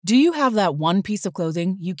Do you have that one piece of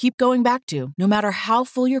clothing you keep going back to, no matter how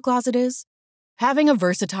full your closet is? Having a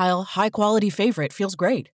versatile, high-quality favorite feels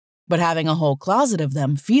great, but having a whole closet of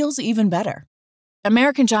them feels even better.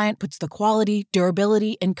 American Giant puts the quality,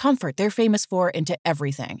 durability, and comfort they're famous for into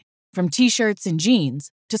everything, from t-shirts and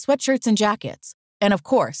jeans to sweatshirts and jackets, and of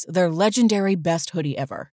course, their legendary best hoodie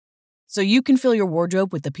ever. So you can fill your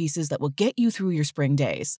wardrobe with the pieces that will get you through your spring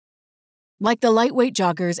days. Like the lightweight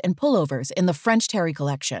joggers and pullovers in the French Terry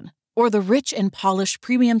collection, or the rich and polished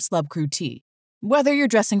premium Slub Crew tee. Whether you're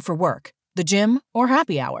dressing for work, the gym, or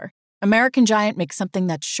happy hour, American Giant makes something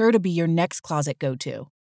that's sure to be your next closet go-to.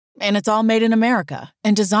 And it's all made in America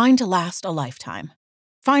and designed to last a lifetime.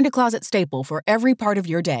 Find a closet staple for every part of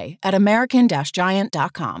your day at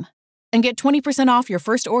american-giant.com and get 20% off your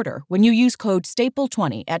first order when you use code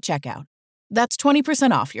STAPLE20 at checkout. That's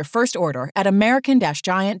 20% off your first order at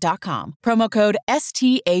american-giant.com. Promo code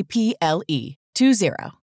STAPLE20.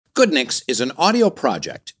 Goodnix is an audio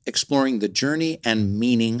project exploring the journey and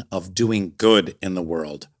meaning of doing good in the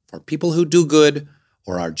world for people who do good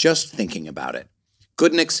or are just thinking about it.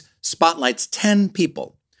 Goodnix spotlights 10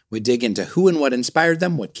 people. We dig into who and what inspired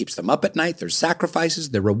them, what keeps them up at night, their sacrifices,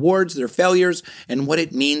 their rewards, their failures, and what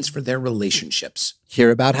it means for their relationships.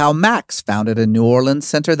 Hear about how Max founded a New Orleans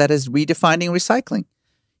center that is redefining recycling.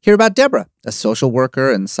 Hear about Deborah, a social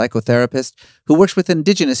worker and psychotherapist who works with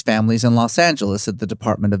indigenous families in Los Angeles at the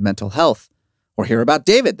Department of Mental Health. Or hear about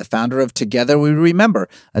David, the founder of Together We Remember,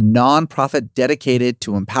 a nonprofit dedicated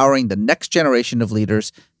to empowering the next generation of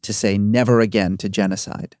leaders to say never again to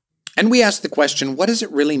genocide. And we ask the question, what does it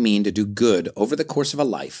really mean to do good over the course of a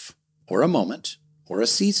life, or a moment, or a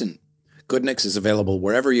season? Goodnix is available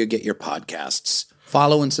wherever you get your podcasts.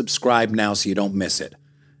 Follow and subscribe now so you don't miss it.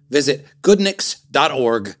 Visit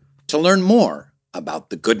goodnix.org to learn more about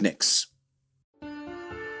the Goodnix.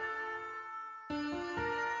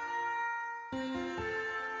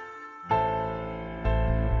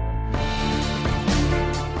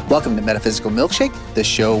 Welcome to Metaphysical Milkshake, the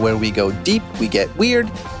show where we go deep, we get weird,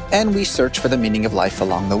 and we search for the meaning of life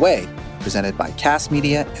along the way. Presented by Cass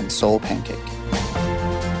Media and Soul Pancake.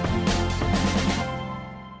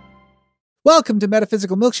 Welcome to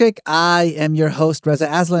Metaphysical Milkshake. I am your host, Reza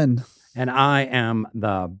Aslan. And I am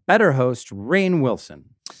the better host, Rainn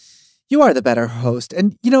Wilson. You are the better host.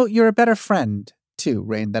 And, you're a better friend, too,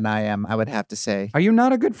 Rainn, than I am, I would have to say. Are you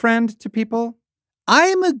not a good friend to people? I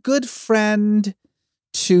am a good friend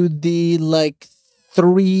to the,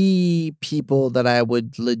 3 people that I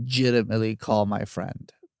would legitimately call my friend.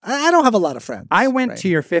 I don't have a lot of friends. I went to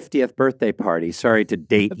your 50th birthday party. Sorry to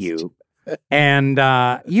date you. And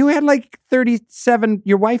you had 37,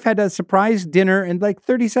 your wife had a surprise dinner and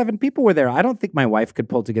 37 people were there. I don't think my wife could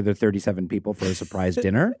pull together 37 people for a surprise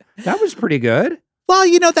dinner. That was pretty good. Well,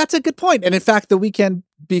 that's a good point. And in fact, the weekend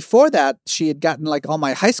before that, she had gotten all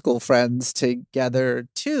my high school friends together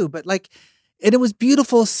too. But and it was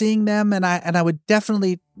beautiful seeing them. And I would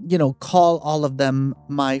definitely, call all of them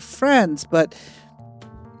my friends. But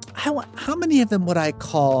how many of them would I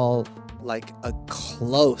call a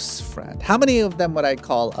close friend? How many of them would I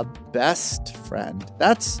call a best friend?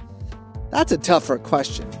 That's a tougher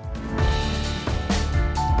question.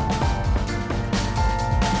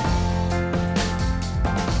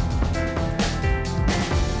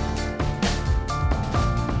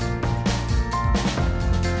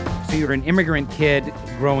 So you're an immigrant kid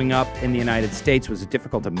growing up in the United States. Was it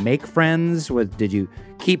difficult to make friends? Did you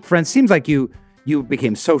keep friends? Seems like you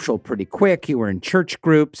became social pretty quick. You were in church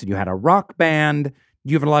groups and you had a rock band. Do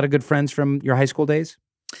you have a lot of good friends from your high school days?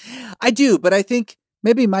 I do, but I think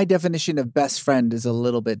maybe my definition of best friend is a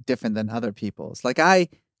little bit different than other people's. I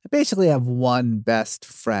basically have one best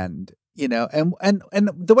friend, and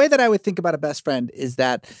the way that I would think about a best friend is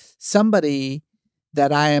that somebody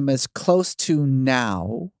that I am as close to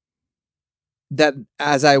now that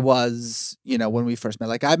as I was, when we first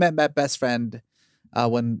met. I met my best friend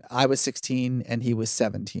when I was 16 and he was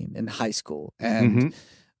 17 in high school. And,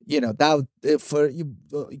 that for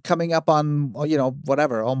coming up on,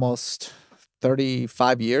 almost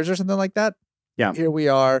 35 years or something like that. Yeah. Here we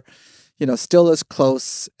are, still as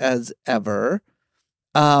close as ever.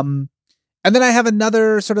 And then I have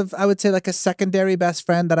another sort of, I would say a secondary best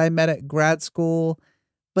friend that I met at grad school,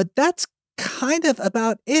 but that's kind of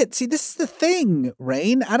about it. See, this is the thing,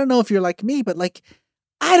 Rainn. I don't know if you're like me, but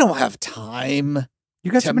I don't have time.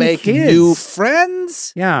 You got to so many make kids. New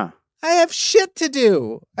friends. Yeah. I have shit to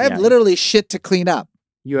do. I have literally shit to clean up.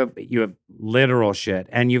 You have literal shit.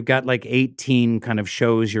 And you've got 18 kind of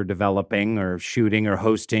shows you're developing or shooting or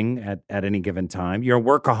hosting at any given time. You're a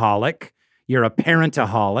workaholic. You're a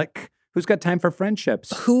parentaholic. Who's got time for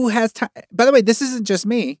friendships? Who has time? By the way, this isn't just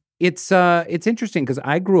me. It's interesting because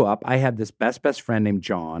I grew up, I had this best friend named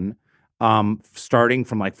John, starting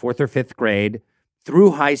from like 4th or 5th grade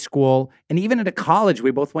through high school. And even into college,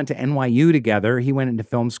 we both went to NYU together. He went into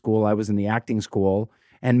film school. I was in the acting school.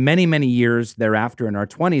 And many, many years thereafter in our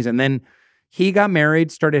 20s. And then he got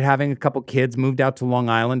married, started having a couple kids, moved out to Long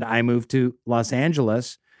Island. I moved to Los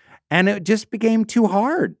Angeles. And it just became too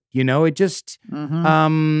hard. You know, it just,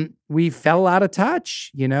 we fell out of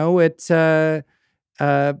touch. You know, it's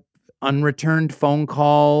unreturned phone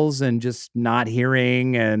calls and just not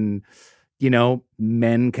hearing. And, you know,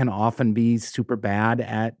 men can often be super bad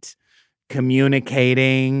at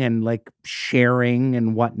communicating and like sharing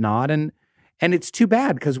and whatnot. And it's too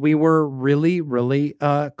bad because we were really, really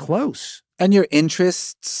close. And your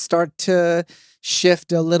interests start to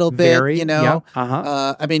shift a little bit, you know.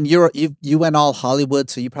 Yeah, I mean, you went all Hollywood,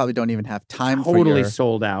 so you probably don't even have time for totally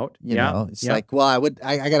sold out. You know, it's like, well,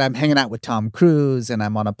 I'm hanging out with Tom Cruise and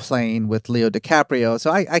I'm on a plane with Leo DiCaprio, so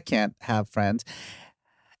I can't have friends.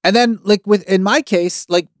 And then, like in my case,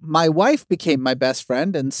 like my wife became my best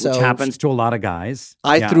friend, and so which happens to a lot of guys.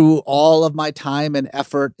 I threw all of my time and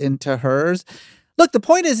effort into hers. Look, the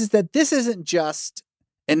point is that this isn't just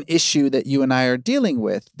an issue that you and I are dealing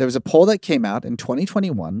with. There was a poll that came out in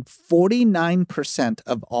 2021. 49%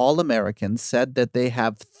 of all Americans said that they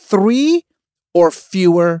have 3 or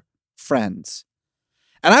fewer friends,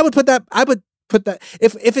 and I would put that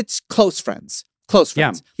if it's close friends.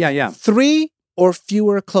 Yeah. 3 or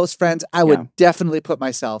fewer close friends, I would definitely put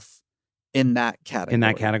myself in that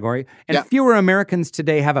category. And fewer Americans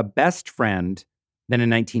today have a best friend than in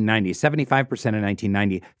 1990. 75% in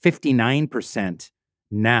 1990, 59%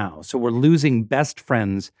 now. So we're losing best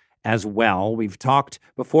friends as well. We've talked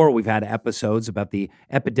before, we've had episodes about the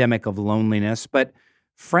epidemic of loneliness, but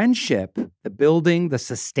friendship, the building, the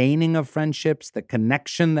sustaining of friendships, the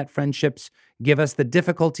connection that friendships give us, the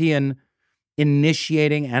difficulty in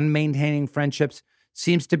initiating and maintaining friendships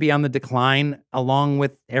seems to be on the decline along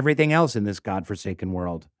with everything else in this godforsaken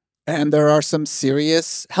world. And there are some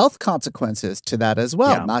serious health consequences to that as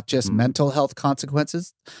well, not just mental health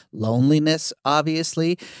consequences, loneliness,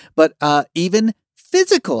 obviously, but even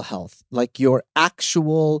physical health, like your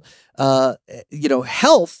actual,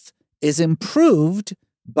 health is improved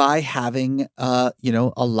by having, a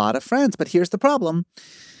lot of friends. But here's the problem.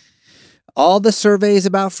 All the surveys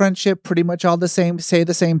about friendship pretty much all say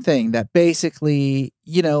the same thing, that basically,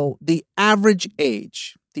 the average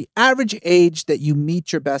age that you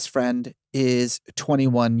meet your best friend is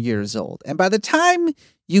 21 years old. And by the time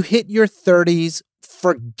you hit your 30s,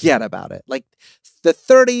 forget about it. Like the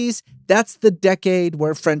 30s, that's the decade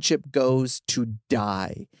where friendship goes to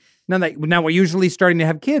die. Now we're usually starting to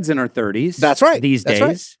have kids in our 30s. That's right. These days.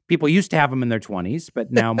 Right. People used to have them in their 20s,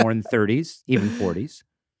 but now more in 30s, even 40s.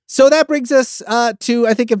 So that brings us to,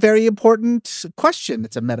 I think, a very important question.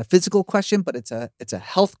 It's a metaphysical question, but it's a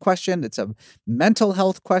health question. It's a mental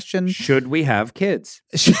health question. Should we have kids?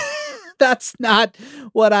 That's not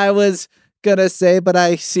what I was gonna say, but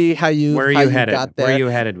I see how you headed? Got there. Where are you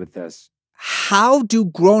headed with this? How do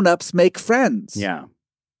grown-ups make friends? Yeah.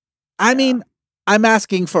 I mean, I'm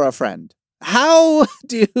asking for a friend. How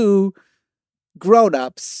do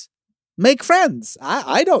grown-ups make friends?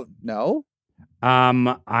 I don't know.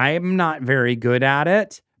 I'm not very good at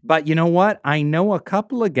it, but you know what? I know a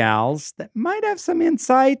couple of gals that might have some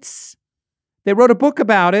insights. They wrote a book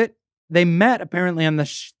about it. They met apparently on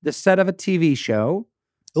the set of a TV show.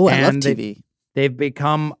 Oh, I love TV. They've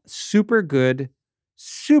become super good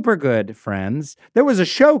friends. There was a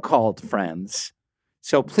show called Friends.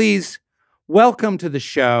 So please welcome to the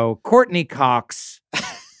show, Courtney Cox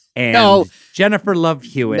and Jennifer Love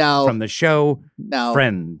Hewitt from the show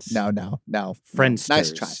Friends. No. Friendsters.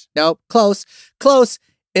 Nice try. No, close.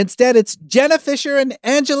 Instead, it's Jenna Fischer and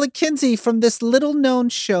Angela Kinsey from this little-known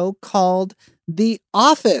show called The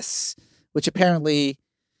Office, which apparently,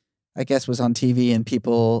 I guess, was on TV and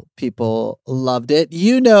people loved it.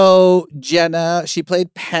 You know Jenna, she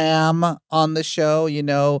played Pam on the show. You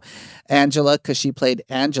know Angela because she played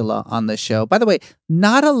Angela on the show. By the way,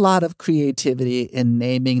 not a lot of creativity in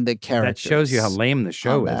naming the characters. That shows you how lame the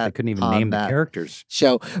show is. They couldn't even name the characters.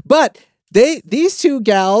 Show. But these two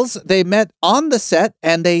gals, they met on the set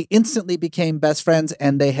and they instantly became best friends,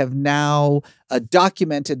 and they have now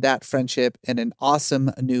documented that friendship in an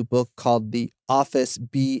awesome new book called The Office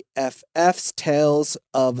BFFs, Tales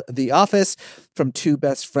of the Office, from two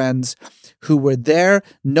best friends who were there.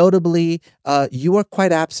 Notably, you are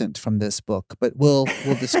quite absent from this book, but we'll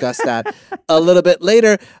discuss that a little bit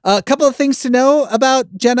later. A couple of things to know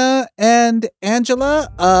about Jenna and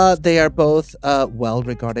Angela. They are both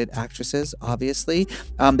well-regarded actresses, obviously.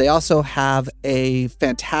 They also have a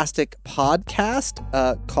fantastic podcast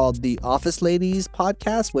called The Office Ladies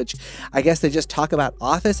Podcast, which I guess they just talk about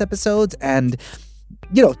Office episodes, and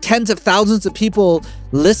tens of thousands of people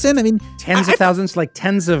listen. I mean, tens of thousands, like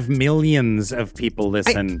tens of millions of people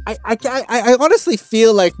listen. I honestly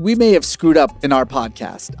feel like we may have screwed up in our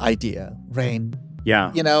podcast idea, Rain.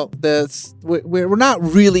 Yeah. We're not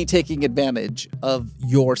really taking advantage of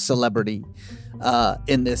your celebrity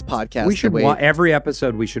in this podcast. We should every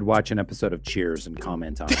episode. We should watch an episode of Cheers and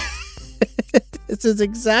comment on it. This is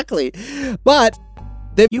exactly, but.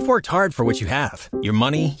 You've worked hard for what you have. Your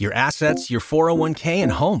money, your assets, your 401k,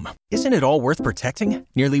 and home. Isn't it all worth protecting?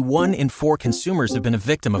 Nearly 1 in 4 consumers have been a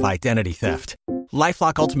victim of identity theft.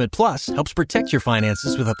 LifeLock Ultimate Plus helps protect your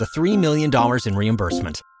finances with up to $3 million in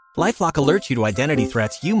reimbursement. LifeLock alerts you to identity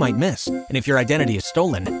threats you might miss. And if your identity is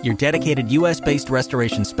stolen, your dedicated U.S.-based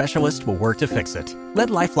restoration specialist will work to fix it. Let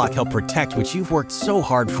LifeLock help protect what you've worked so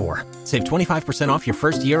hard for. Save 25% off your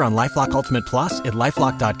first year on LifeLock Ultimate Plus at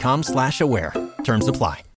LifeLock.com/aware. Terms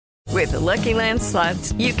apply. With the Lucky Land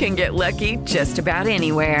Slots, you can get lucky just about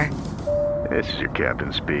anywhere. This is your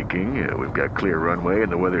captain speaking. We've got clear runway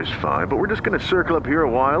and the weather's fine, but we're just going to circle up here a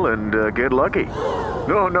while and get lucky.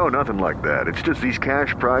 No, nothing like that. It's just these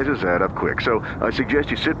cash prizes add up quick. So I suggest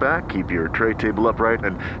you sit back, keep your tray table upright,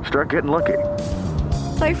 and start getting lucky.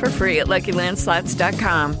 Play for free at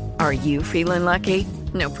LuckyLandSlots.com. Are you feeling lucky?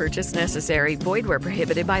 No purchase necessary. Void where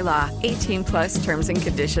prohibited by law. 18+ terms and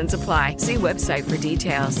conditions apply. See website for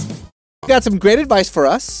details. Got some great advice for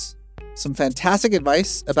us. Some fantastic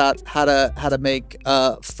advice about how to make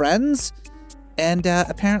friends. And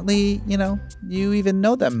apparently, you even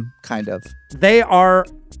know them, kind of. They are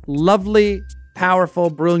lovely, powerful,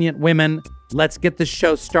 brilliant women. Let's get the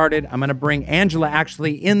show started. I'm going to bring Angela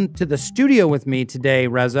actually into the studio with me today,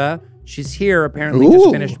 Reza. She's here, apparently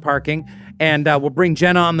just finished parking. And we'll bring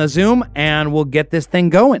Jenna on the Zoom, and we'll get this thing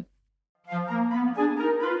going.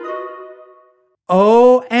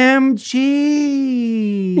 OMG,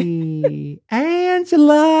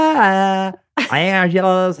 Angela.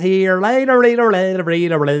 Angela's here. This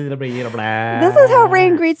is how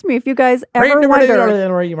Rain greets me. If you guys ever wonder,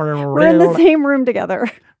 we're in the same room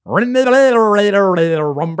together. Angela's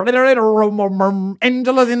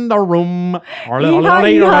in the room.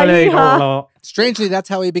 Strangely, that's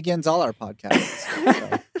how he begins all our podcasts.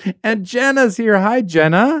 So. And Jenna's here. Hi,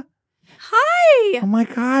 Jenna. Hi. Oh my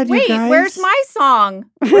God, Wait, you guys. where's my song?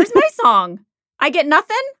 Where's my song? I get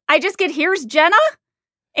nothing? I just get here's Jenna?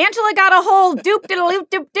 Angela got a whole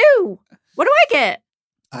doop-diddle-loop-doop-doo. What do I get?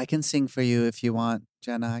 I can sing for you if you want,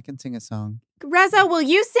 Jenna. I can sing a song. Reza, will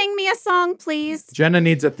you sing me a song, please? Jenna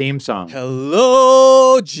needs a theme song.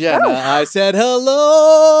 Hello, Jenna. I said,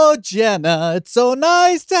 hello, Jenna. It's so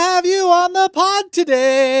nice to have you on the pod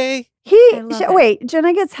today. Wait,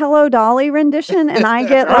 Jenna gets Hello Dolly rendition, and I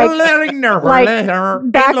get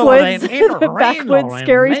backwoods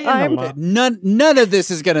scary time. None of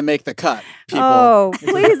this is going to make the cut, people. Oh,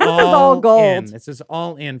 please, this is all gold. This is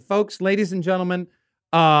all in. Folks, ladies and gentlemen,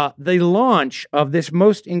 the launch of this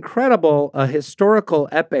most incredible historical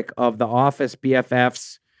epic of the Office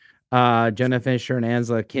BFFs, Jenna Fischer and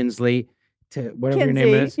Angela Kinsey, whatever your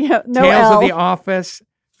name is. Yeah, no Tales L. of the Office,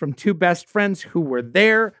 from two best friends who were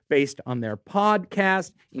there, based on their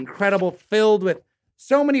podcast. Incredible, filled with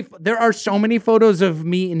there are so many photos of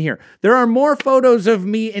me in here. There are more photos of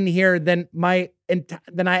me in here than I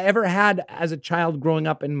ever had as a child growing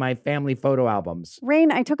up in my family photo albums.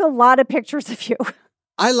 Rain, I took a lot of pictures of you.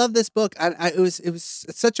 I love this book. It was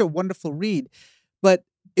such a wonderful read, but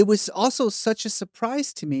it was also such a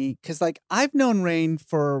surprise to me because, I've known Rain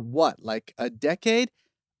for a decade.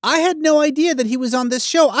 I had no idea that he was on this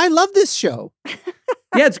show. I love this show.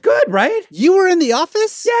 Yeah, it's good, right? You were in The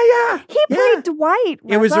Office? Yeah. He played Dwight.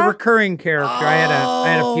 It was a recurring character. I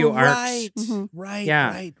had a few arcs. Right, right,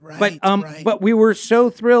 yeah. right. But we were so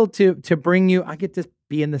thrilled to bring you. I get to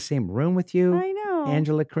be in the same room with you. I know.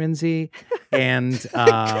 Angela Kinsey. And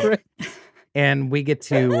and we get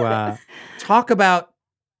to talk about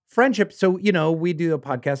friendship. So, we do a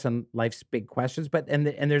podcast on life's big questions,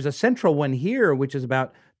 and there's a central one here, which is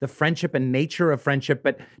about the friendship and nature of friendship.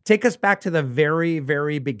 But take us back to the very,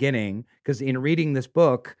 very beginning, because in reading this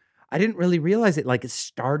book, I didn't really realize it. It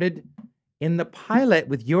started in the pilot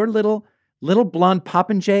with your little little blonde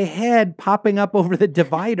Popinjay head popping up over the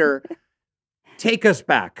divider. Take us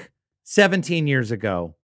back 17 years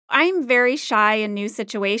ago. I'm very shy in new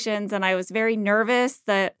situations, and I was very nervous.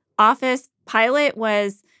 The Office pilot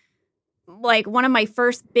was like one of my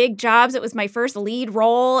first big jobs. It was my first lead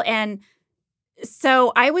role. And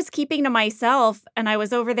so I was keeping to myself, and I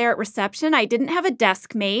was over there at reception. I didn't have a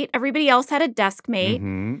desk mate. Everybody else had a desk mate.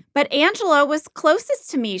 But Angela was closest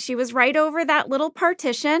to me. She was right over that little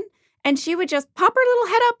partition, and she would just pop her little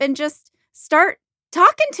head up and just start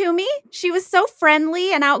talking to me. She was so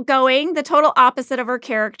friendly and outgoing, the total opposite of her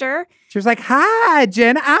character. She was like, "Hi,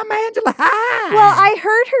 Jenna. I'm Angela. Hi." Well, I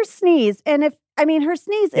heard her sneeze, and her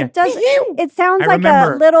sneeze, Yeah. it does. It sounds I like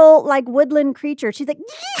remember. a little woodland creature. She's like,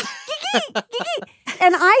 "Gee, gee, gee."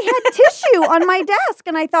 And I had tissue on my desk,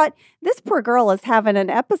 and I thought, this poor girl is having an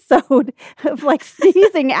episode of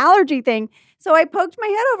sneezing allergy thing. So I poked my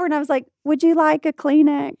head over and I was like, would you like a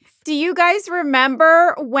Kleenex? Do you guys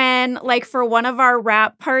remember when, for one of our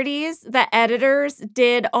rap parties, the editors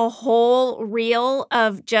did a whole reel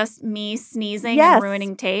of just me sneezing and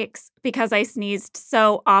ruining takes because I sneezed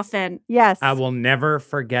so often? Yes. I will never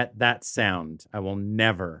forget that sound. I will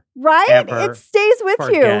never. Right? Ever It stays with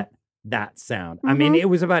forget that sound. I mean, it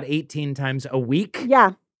was about 18 times a week. you.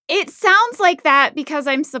 Yeah. It sounds like that because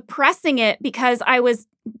I'm suppressing it because I was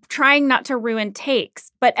trying not to ruin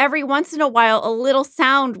takes. But every once in a while, a little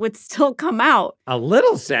sound would still come out. A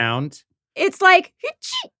little sound. It's like,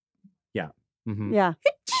 Yeah. Mhm. Yeah.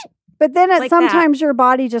 But then Like sometimes your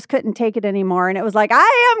body just couldn't take it anymore. And it was like,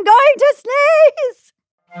 I am going to sneeze.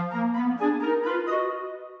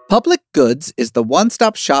 Public Goods is the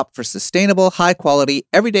one-stop shop for sustainable, high-quality,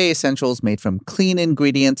 everyday essentials made from clean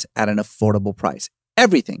ingredients at an affordable price.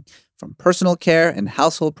 Everything from personal care and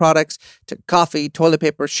household products to coffee, toilet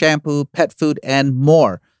paper, shampoo, pet food, and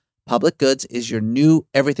more. Public Goods is your new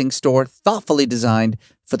everything store thoughtfully designed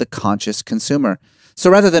for the conscious consumer. So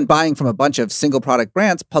rather than buying from a bunch of single product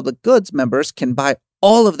brands, Public Goods members can buy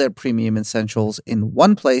all of their premium essentials in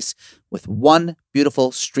one place with one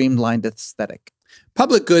beautiful, streamlined aesthetic.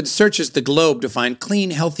 Public Goods searches the globe to find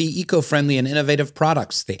clean, healthy, eco-friendly, and innovative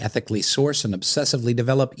products. They ethically source and obsessively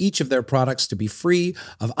develop each of their products to be free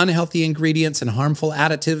of unhealthy ingredients and harmful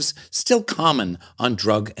additives still common on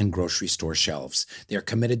drug and grocery store shelves. They are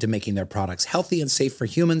committed to making their products healthy and safe for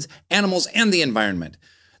humans, animals, and the environment.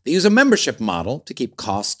 They use a membership model to keep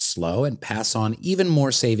costs low and pass on even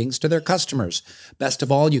more savings to their customers. Best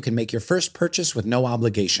of all, you can make your first purchase with no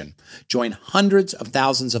obligation. Join hundreds of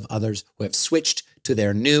thousands of others who have switched to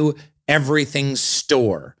their new everything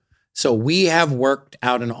store. So we have worked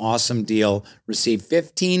out an awesome deal. Receive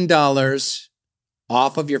 $15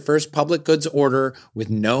 off of your first Public Goods order with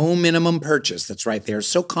no minimum purchase. That's right. They're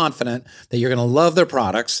so confident that you're going to love their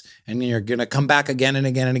products and you're going to come back again and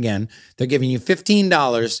again and again. They're giving you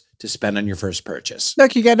 $15 to spend on your first purchase.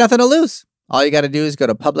 Look, you got nothing to lose. All you got to do is go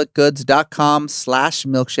to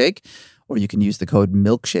publicgoods.com/milkshake, or you can use the code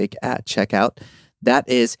milkshake at checkout. That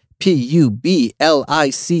is PUBLICGOODS,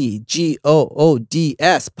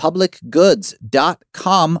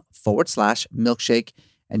 publicgoods.com/milkshake.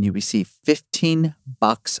 And you receive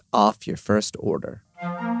 $15 off your first order.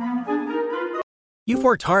 You've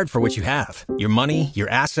worked hard for what you have. Your money, your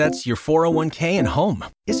assets, your 401k, and home.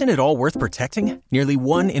 Isn't it all worth protecting? Nearly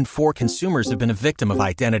 1 in 4 consumers have been a victim of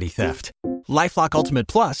identity theft. LifeLock Ultimate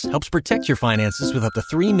Plus helps protect your finances with up to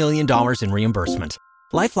 $3 million in reimbursement.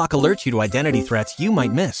 LifeLock alerts you to identity threats you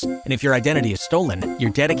might miss. And if your identity is stolen, your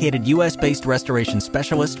dedicated U.S.-based restoration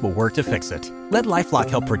specialist will work to fix it. Let LifeLock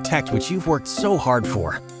help protect what you've worked so hard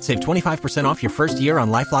for. Save 25% off your first year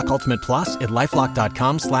on LifeLock Ultimate Plus at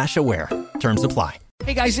LifeLock.com/aware. Terms apply.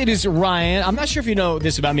 Hey guys, it is Ryan. I'm not sure if you know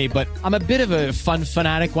this about me, but I'm a bit of a fun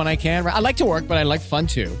fanatic when I can. I like to work, but I like fun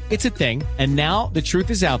too. It's a thing. And now the truth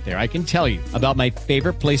is out there. I can tell you about my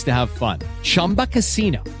favorite place to have fun. Chumba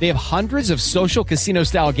Casino. They have hundreds of social casino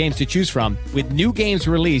style games to choose from with new games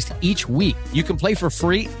released each week. You can play for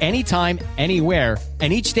free anytime, anywhere.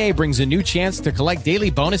 And each day brings a new chance to collect daily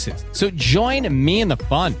bonuses. So join me in the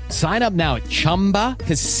fun. Sign up now at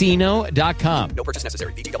ChumbaCasino.com. No purchase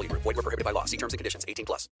necessary. VGW Group. Void where prohibited by law. See terms and conditions.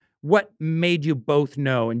 18+. What made you both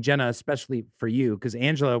know, and Jenna, especially for you, because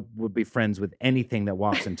Angela would be friends with anything that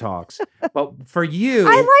walks and talks. But for you...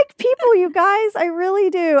 I like people, you guys. I really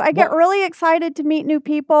do. I get really excited to meet new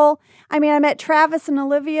people. I mean, I met Travis and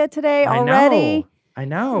Olivia today already. I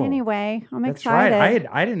know. Anyway, I'm That's excited. Right.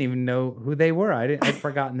 I didn't even know who they were. I'd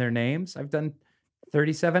forgotten their names. I've done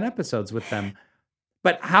 37 episodes with them.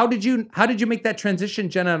 But how did you make that transition,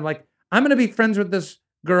 Jenna? I'm like, I'm going to be friends with this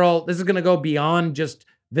girl. This is going to go beyond just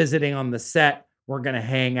visiting on the set. We're going to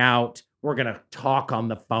hang out. We're going to talk on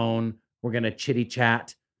the phone. We're going to chitty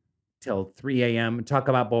chat till 3 a.m. and talk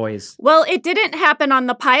about boys. Well, it didn't happen on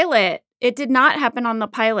the pilot. It did not happen on the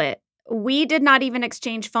pilot. We did not even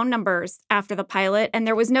exchange phone numbers after the pilot, and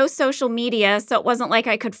there was no social media, so it wasn't like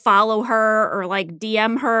I could follow her or like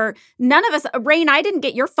DM her. None of us, Rain, I didn't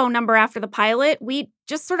get your phone number after the pilot. We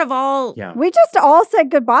just sort of all... Yeah. We just all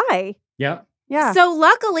said goodbye. Yeah. Yeah. So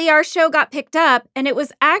luckily our show got picked up, and it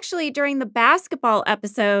was actually during the basketball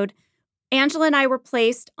episode, Angela and I were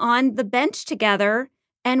placed on the bench together,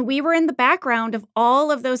 and we were in the background of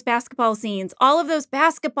all of those basketball scenes, all of those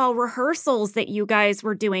basketball rehearsals that you guys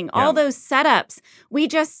were doing, all those setups. We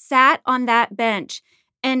just sat on that bench.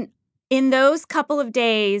 And in those couple of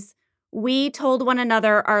days, we told one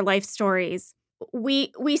another our life stories.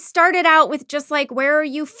 We started out with just like, where are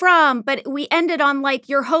you from? But we ended on like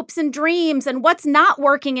your hopes and dreams and what's not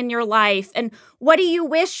working in your life and what do you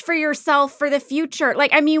wish for yourself for the future?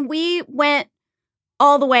 Like, I mean, we went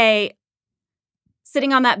all the way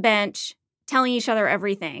sitting on that bench, telling each other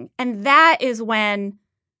everything. And that is when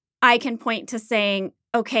I can point to saying,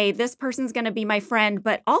 okay, this person's going to be my friend,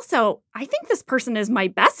 but also I think this person is my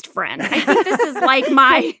best friend. I think this is like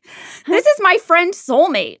this is my friend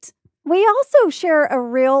soulmate. We also share a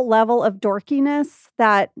real level of dorkiness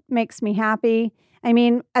that makes me happy. I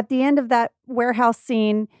mean, at the end of that warehouse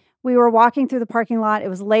scene, we were walking through the parking lot. It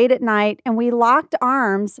was late at night, and we locked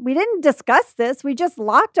arms. We didn't discuss this. We just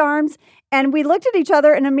locked arms, and we looked at each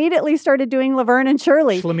other and immediately started doing Laverne and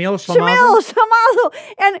Shirley. Schlemiel, Schlemazel.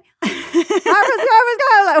 And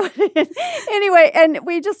I was anyway, and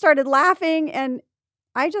we just started laughing, and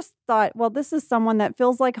I just thought, well, this is someone that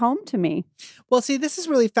feels like home to me. Well, see, this is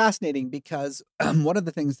really fascinating because one of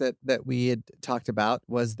the things that we had talked about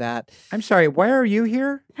was that I'm sorry, why are you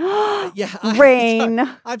here? Rain.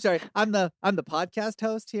 I'm sorry. I'm the podcast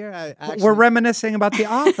host here. We're reminiscing about The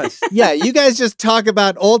Office. Yeah, you guys just talk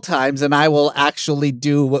about old times, and I will actually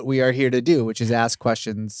do what we are here to do, which is ask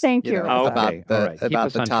questions. Thank you. About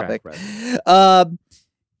the topic. Track,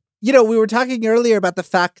 we were talking earlier about the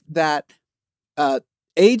fact that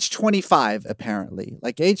age 25, apparently,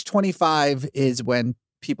 like age 25 is when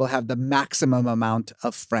people have the maximum amount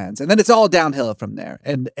of friends, and then it's all downhill from there.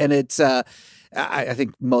 And it's I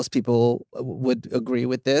think most people would agree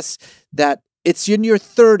with this, that it's in your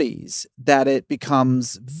 30s that it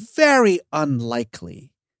becomes very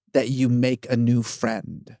unlikely that you make a new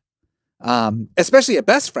friend, especially a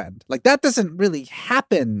best friend. Like that doesn't really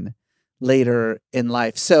happen later in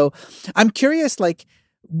life. So I'm curious, like,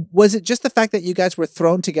 was it just the fact that you guys were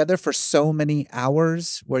thrown together for so many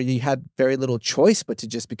hours where you had very little choice but to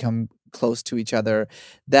just become close to each other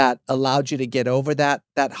that allowed you to get over that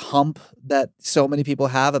hump that so many people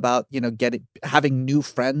have about, having new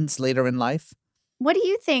friends later in life? What do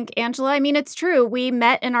you think, Angela? I mean, it's true. We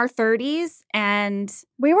met in our 30s and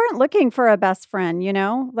we weren't looking for a best friend,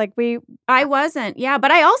 I wasn't. Yeah.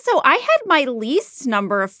 But I had my least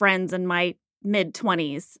number of friends in my mid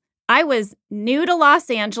 20s. I was new to Los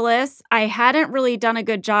Angeles. I hadn't really done a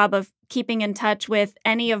good job of keeping in touch with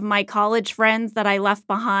any of my college friends that I left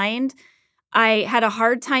behind. I had a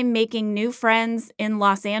hard time making new friends in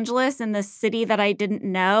Los Angeles, in the city that I didn't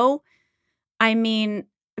know. I mean,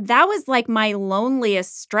 that was like my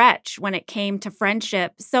loneliest stretch when it came to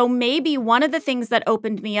friendship. So maybe one of the things that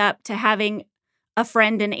opened me up to having a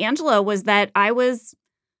friend in Angela was that I was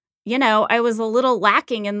a little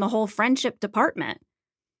lacking in the whole friendship department.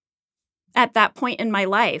 At that point in my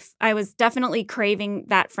life, I was definitely craving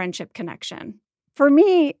that friendship connection. For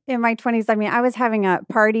me, in my 20s, I mean, I was having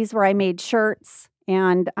parties where I made shirts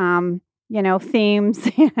and, themes.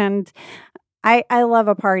 And I love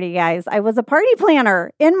a party, guys. I was a party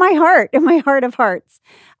planner in my heart of hearts.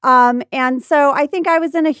 And so I think I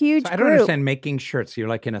was in a huge I don't group. understand making shirts. You're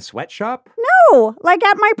like in a sweatshop? No, like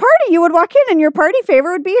at my party, you would walk in and your party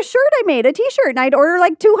favor would be a shirt I made, a t-shirt, and I'd order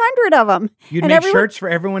like 200 of them. You'd make shirts for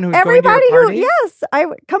everyone who's going to your party? Yes.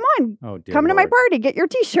 Come on. Oh, dear come to my Lord. party, get your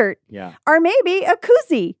t-shirt. Yeah. Or maybe a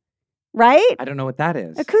koozie, right? I don't know what that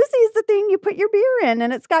is. A koozie is the thing you put your beer in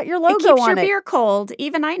and it's got your logo on it. It keeps your beer cold.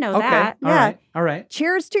 Even I know that. All right.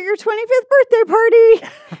 Cheers to your 25th birthday party.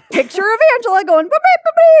 Picture of Angela going,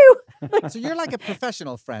 boo-boo-boo-boo. So you're like a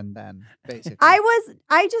professional friend then, basically.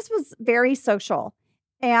 I just was very social.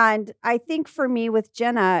 And I think for me with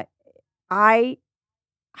Jenna, I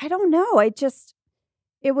don't know.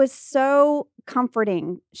 It was so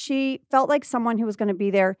comforting. She felt like someone who was going to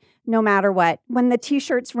be there no matter what. When the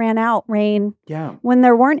t-shirts ran out, Rain. Yeah. When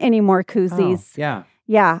there weren't any more koozies. Oh,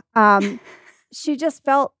 yeah. Yeah. She just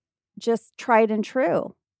felt just tried and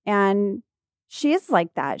true. And she is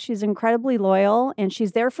like that. She's incredibly loyal and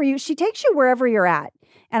she's there for you. She takes you wherever you're at.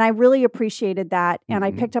 And I really appreciated that. And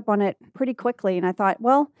I picked up on it pretty quickly. And I thought,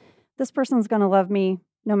 well, this person's going to love me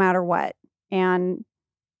no matter what. And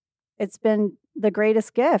it's been the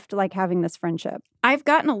greatest gift, like having this friendship. I've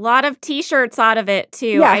gotten a lot of T-shirts out of it,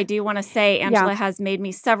 too. Yeah. I do want to say Angela has made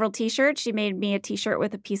me several T-shirts. She made me a T-shirt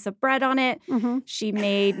with a piece of bread on it. She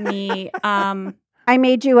made me... I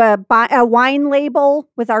made you a wine label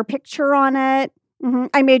with our picture on it.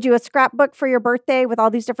 I made you a scrapbook for your birthday with all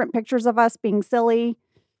these different pictures of us being silly.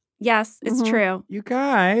 Yes, it's true. You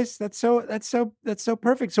guys, that's so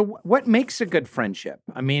perfect. So what makes a good friendship?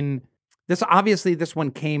 I mean, this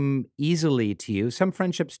one came easily to you. Some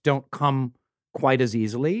friendships don't come quite as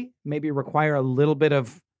easily, maybe require a little bit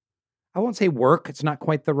of, I won't say work, it's not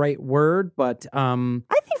quite the right word, but I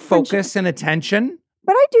think focus and attention.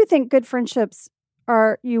 But I do think good friendships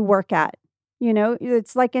are you work at. You know,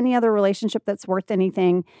 it's like any other relationship that's worth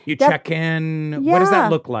anything. You check in. Yeah. What does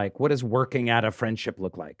that look like? What does working at a friendship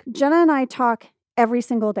look like? Jenna and I talk every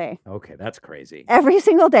single day. Okay, that's crazy. Every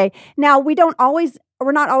single day. Now, we're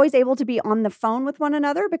not always able to be on the phone with one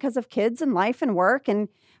another because of kids and life and work.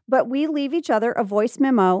 But we leave each other a voice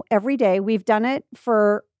memo every day. We've done it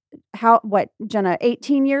for Jenna,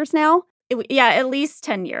 18 years now? At least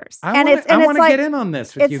 10 years. I want to get in on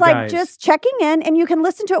this with you guys. It's like just checking in, and you can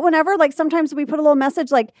listen to it whenever. Like sometimes we put a little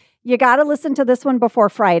message like, you got to listen to this one before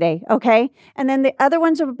Friday, okay? And then the other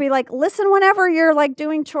ones would be like, listen whenever you're like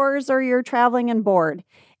doing chores or you're traveling and bored.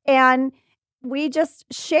 And we just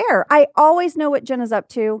share. I always know what Jenna's up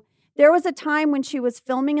to. There was a time when she was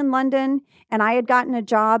filming in London, and I had gotten a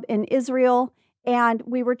job in Israel, and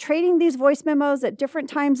we were trading these voice memos at different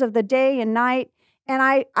times of the day and night.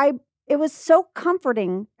 And it was so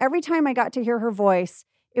comforting. Every time I got to hear her voice,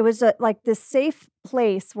 it was like this safe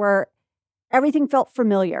place where everything felt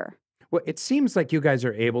familiar. Well, it seems like you guys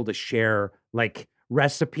are able to share like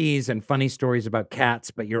recipes and funny stories about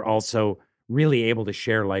cats, but you're also really able to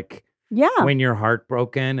share like when you're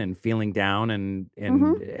heartbroken and feeling down and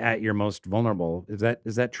at your most vulnerable.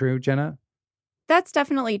 Is that true, Jenna? That's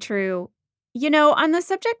definitely true. You know, on the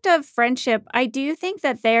subject of friendship, I do think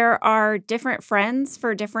that there are different friends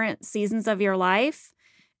for different seasons of your life.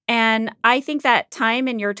 And I think that time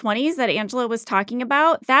in your 20s that Angela was talking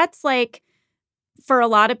about, that's like, for a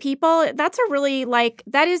lot of people, that's a really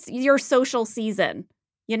that is your social season.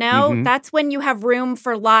 You know, that's when you have room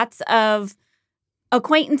for lots of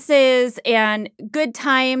acquaintances and good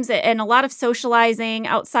times and a lot of socializing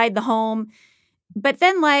outside the home. But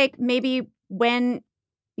then maybe when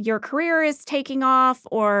your career is taking off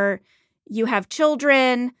or you have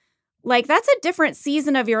children, that's a different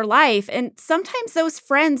season of your life. And sometimes those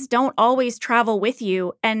friends don't always travel with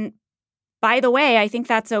you. And by the way, I think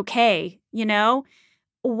that's okay. You know,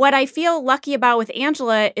 what I feel lucky about with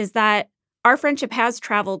Angela is that our friendship has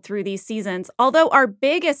traveled through these seasons. Although our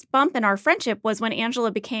biggest bump in our friendship was when Angela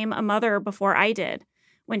became a mother before I did.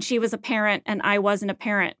 When she was a parent and I wasn't a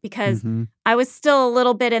parent, because I was still a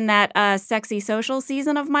little bit in that sexy social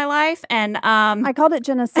season of my life. And I called it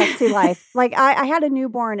Jenna's sexy life. I had a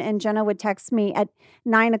newborn and Jenna would text me at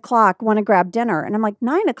 9:00, want to grab dinner. And I'm like,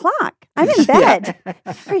 9:00? I'm in bed.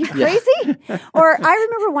 Are you crazy? Or I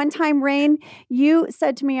remember one time, Rain, you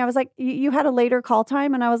said to me, I was like, you had a later call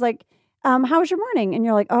time. And I was like, how was your morning? And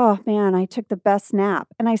you're like, oh man, I took the best nap.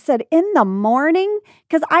 And I said, in the morning?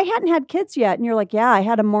 Because I hadn't had kids yet. And you're like, yeah, I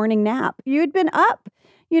had a morning nap. You'd been up,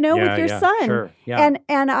 with your son. Sure. Yeah.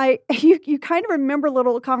 And you kind of remember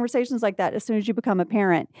little conversations like that as soon as you become a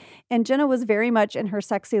parent. And Jenna was very much in her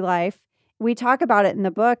sexy life. We talk about it in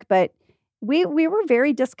the book, but we were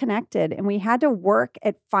very disconnected and we had to work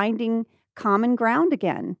at finding common ground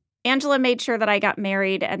again. Angela made sure that I got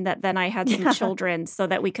married and that then I had some children so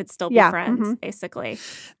that we could still be friends, basically.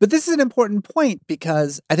 But this is an important point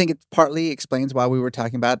because I think it partly explains why we were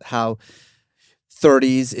talking about how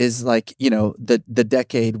 30s is the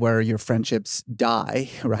decade where your friendships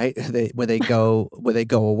die, right? Where they go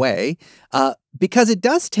away, because it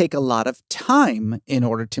does take a lot of time in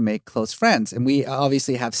order to make close friends. And we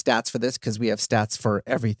obviously have stats for this because we have stats for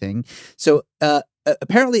everything. So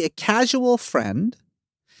apparently a casual friend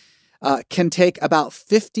can take about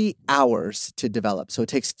 50 hours to develop. So it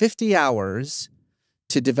takes 50 hours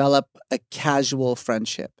to develop a casual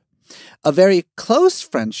friendship. A very close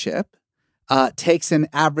friendship takes an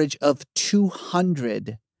average of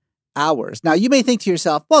 200 hours. Now, you may think to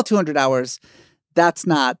yourself, well, 200 hours, that's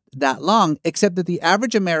not that long, except that the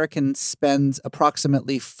average American spends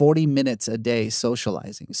approximately 40 minutes a day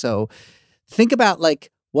socializing. So think about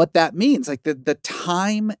what that means, the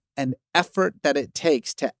time and effort that it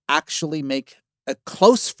takes to actually make a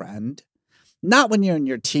close friend Not when you're in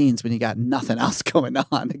your teens, when you got nothing else going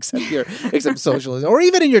on except socialism, or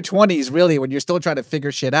even in your 20s, really, when you're still trying to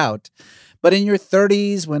figure shit out. But in your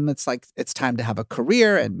 30s, when it's like it's time to have a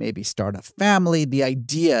career and maybe start a family, the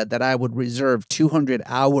idea that I would reserve 200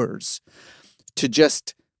 hours to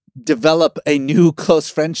just develop a new close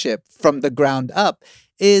friendship from the ground up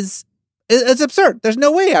it's absurd. There's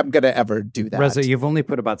no way I'm going to ever do that. Reza, you've only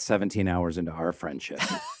put about 17 hours into our friendship.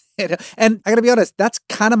 And I got to be honest, that's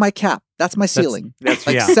kind of my cap. That's my ceiling. That's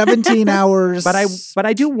like yeah. 17 hours. But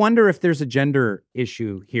I do wonder if there's a gender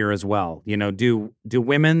issue here as well. You know, do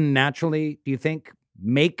women naturally, do you think,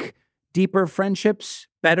 make deeper friendships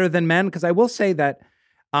better than men? Because I will say that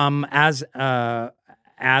as a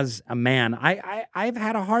man, I've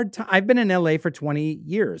had a hard time. I've been in LA for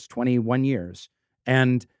 21 years.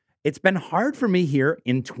 And it's been hard for me here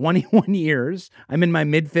in 21 years. I'm in my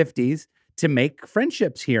mid-50s to make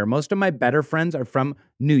friendships here. Most of my better friends are from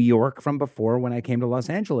New York from before when I came to Los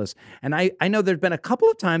Angeles. And I know there's been a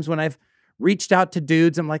couple of times when I've reached out to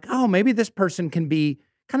dudes. I'm like, oh, maybe this person can be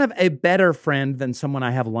kind of a better friend than someone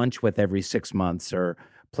I have lunch with every 6 months or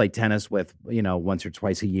play tennis with, once or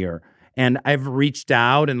twice a year. And I've reached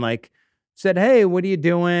out and like said, hey, what are you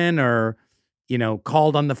doing? Or,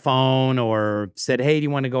 called on the phone or said, hey, do you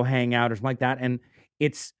want to go hang out or something like that? And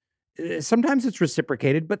sometimes it's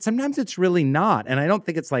reciprocated, but sometimes it's really not. And I don't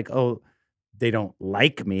think it's like, oh, they don't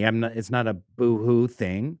like me. It's not a boo-hoo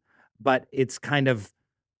thing, but it's kind of,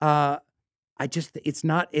 it's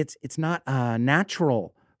not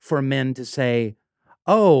natural for men to say,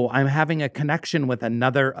 oh, I'm having a connection with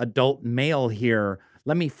another adult male here.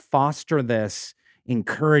 Let me foster this,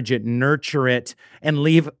 encourage it, nurture it, and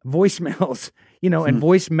leave voicemails, and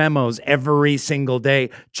voice memos every single day,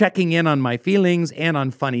 checking in on my feelings and on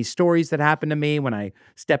funny stories that happened to me when I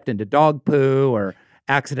stepped into dog poo or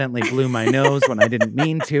accidentally blew my nose when I didn't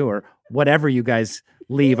mean to, or whatever you guys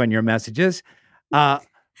leave on your messages. But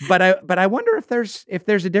I wonder if there's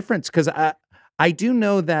a difference, because I do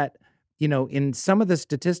know that, in some of the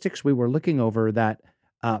statistics we were looking over, that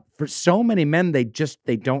for so many men, they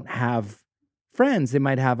don't have friends. They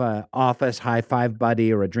might have a office high five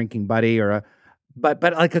buddy or a drinking buddy or but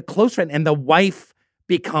like a close friend, and the wife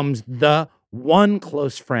becomes the one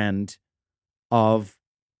close friend of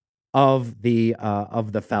the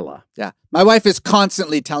fella. Yeah. My wife is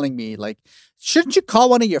constantly telling me, like, shouldn't you call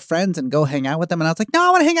one of your friends and go hang out with them? And I was like, no, I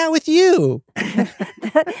want to hang out with you.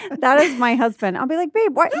 That is my husband. I'll be like,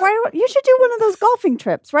 babe, why you should do one of those golfing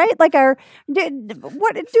trips, right? Like a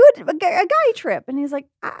guy trip. And he's like,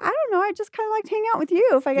 I don't know. I just kind of like to hang out with you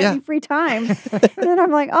if I get any free time. And then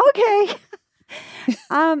I'm like, okay.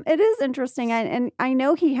 It is interesting. And I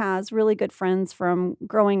know he has really good friends from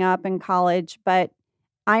growing up in college, but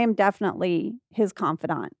I am definitely his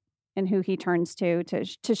confidant and who he turns to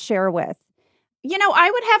share with.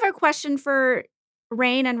 I would have a question for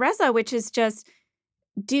Rain and Reza, which is just,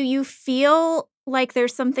 do you feel like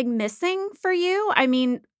there's something missing for you? I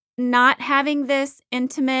mean, not having this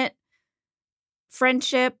intimate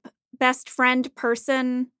friendship, best friend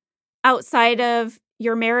person outside of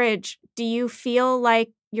your marriage, do you feel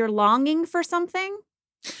like you're longing for something?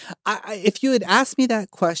 If you had asked me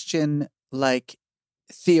that question, like,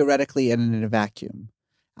 theoretically and in a vacuum,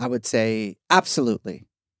 I would say absolutely.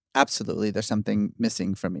 Absolutely, there's something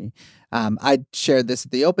missing for me. I shared this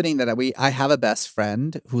at the opening that I have a best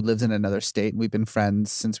friend who lives in another state. We've been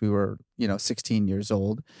friends since we were, 16 years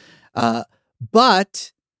old.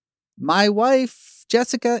 But my wife,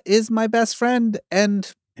 Jessica, is my best friend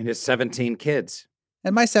and his 17 kids.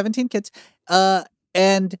 And my 17 kids.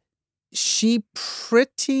 And she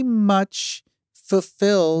pretty much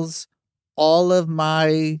fulfills all of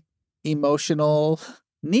my emotional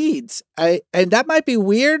needs. And that might be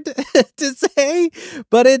weird to say,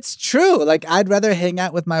 but it's true. Like, I'd rather hang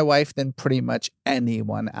out with my wife than pretty much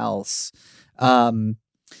anyone else.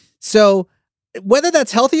 So whether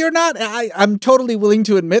that's healthy or not, I'm totally willing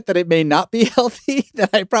to admit that it may not be healthy,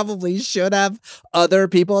 that I probably should have other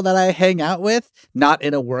people that I hang out with, not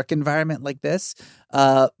in a work environment like this.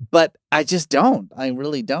 But I just don't. I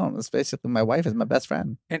really don't. It's basically my wife is my best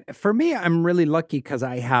friend. And for me, I'm really lucky because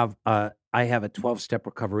I have a 12-step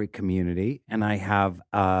recovery community, and I have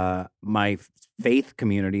my faith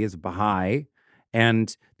community is Baha'i,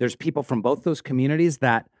 and there's people from both those communities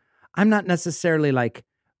that I'm not necessarily like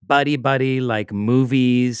buddy, like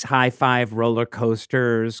movies, high five, roller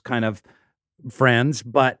coasters kind of friends,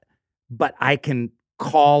 but I can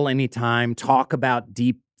call anytime, talk about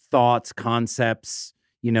deep thoughts, concepts,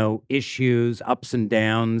 issues, ups and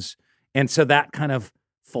downs. And so that kind of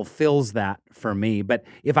fulfills that for me. But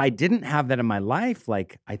if I didn't have that in my life,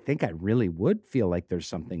 like, I think I really would feel like there's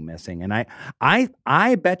something missing. And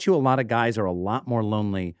I bet you a lot of guys are a lot more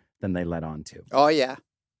lonely than they let on to. Oh, yeah.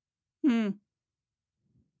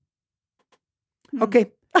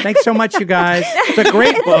 Okay. Thanks so much, you guys. It's a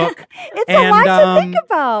great book. It's a lot to think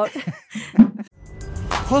about.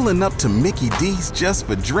 Pulling up to Mickey D's just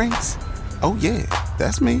for drinks? Oh, yeah,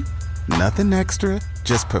 that's me. Nothing extra,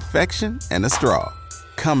 just perfection and a straw.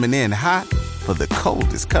 Coming in hot for the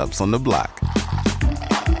coldest cups on the block.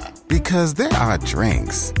 Because there are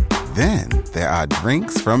drinks. Then there are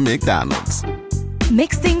drinks from McDonald's.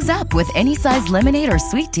 Mix things up with any size lemonade or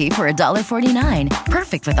sweet tea for $1.49.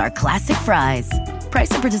 Perfect with our classic fries. Price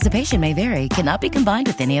and participation may vary. Cannot be combined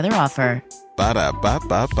with any other offer.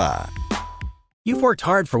 Ba-da-ba-ba-ba. You've worked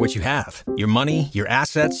hard for what you have. Your money, your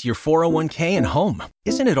assets, your 401k, and home.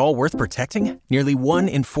 Isn't it all worth protecting? Nearly 1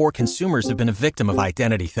 in 4 consumers have been a victim of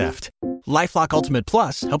identity theft. LifeLock Ultimate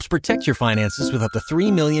Plus helps protect your finances with up to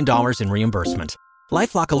 $3 million in reimbursement.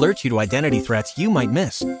 LifeLock alerts you to identity threats you might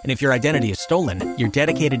miss. And if your identity is stolen, your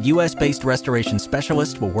dedicated U.S.-based restoration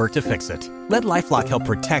specialist will work to fix it. Let LifeLock help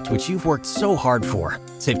protect what you've worked so hard for.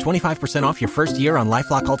 Save 25% off your first year on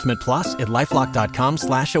LifeLock Ultimate Plus at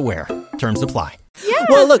LifeLock.com/aware. Terms apply. Yeah.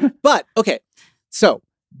 Well, look,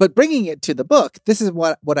 but bringing it to the book, this is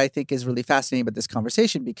what I think is really fascinating about this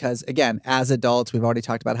conversation, because again, as adults, we've already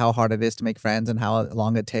talked about how hard it is to make friends and how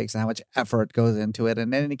long it takes and how much effort goes into it.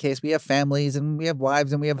 And in any case, we have families and we have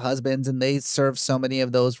wives and we have husbands, and they serve so many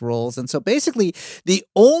of those roles. And so basically, the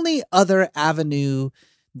only other avenue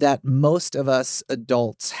that most of us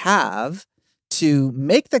adults have to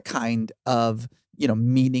make the kind of,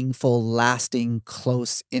 meaningful, lasting,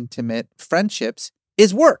 close, intimate friendships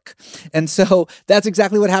is work. And so that's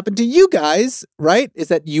exactly what happened to you guys, right? Is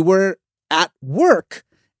that you were at work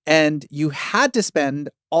and you had to spend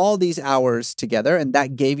all these hours together, and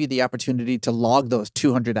that gave you the opportunity to log those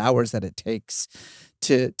 200 hours that it takes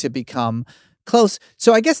to become close.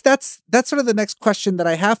 So I guess that's sort of the next question that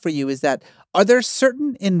I have for you, is that are there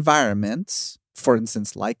certain environments, for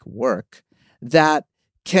instance, like work, that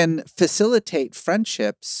can facilitate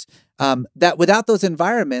friendships that without those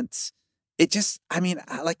environments,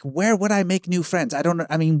 where would I make new friends? I don't know.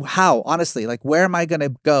 How? Honestly, where am I going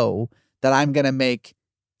to go that I'm going to make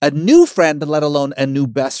a new friend, let alone a new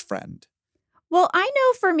best friend? Well, I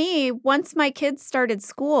know for me, once my kids started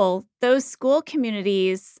school, those school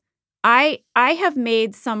communities, I have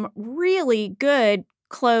made some really good,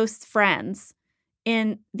 close friends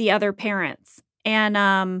in the other parents.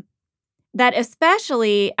 And that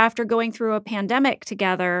especially after going through a pandemic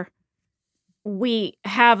together, we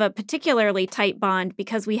have a particularly tight bond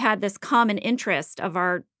because we had this common interest of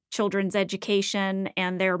our children's education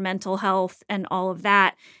and their mental health and all of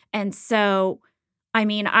that. And so, I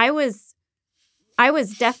was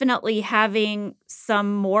definitely having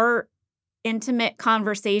some more intimate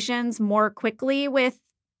conversations more quickly with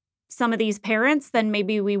some of these parents than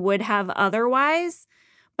maybe we would have otherwise.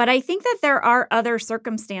 But I think that there are other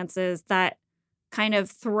circumstances that kind of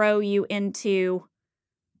throw you into,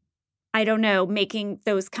 I don't know, making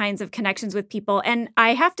those kinds of connections with people. And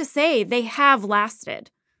I have to say, they have lasted.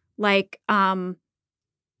 I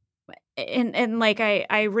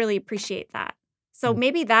really appreciate that. So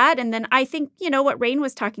maybe that. And then I think, what Rain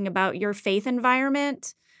was talking about, your faith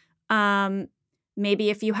environment, maybe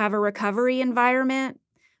if you have a recovery environment.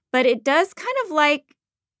 But it does kind of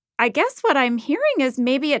I guess what I'm hearing is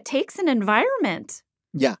maybe it takes an environment.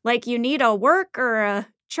 Yeah. You need a work or a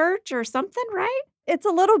church or something, right? It's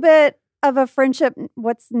a little bit of a friendship,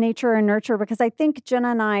 what's nature and nurture, because I think Jenna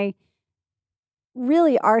and I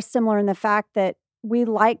really are similar in the fact that we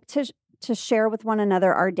like to share with one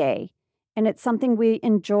another our day. And it's something we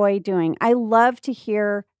enjoy doing. I love to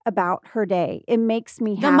hear about her day. It makes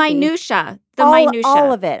me happy. The minutia.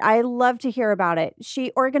 All of it. I love to hear about it.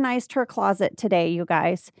 She organized her closet today, you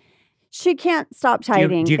guys. She can't stop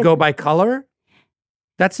tidying. Do you go by color?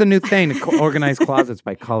 That's the new thing, to organize closets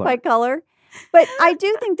by color. By color. But I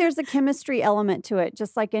do think there's a chemistry element to it,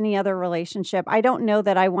 just like any other relationship. I don't know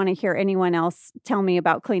that I want to hear anyone else tell me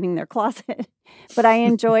about cleaning their closet, but I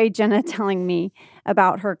enjoy Jenna telling me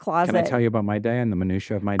about her closet. Can I tell you about my day and the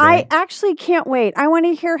minutia of my day? I actually can't wait. I want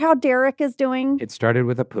to hear how Derek is doing. It started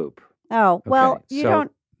with a poop. Oh, well, okay, you so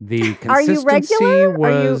don't. The consistency are you regular?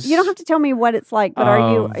 was. You don't have to tell me what it's like, but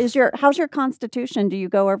how's your constitution? Do you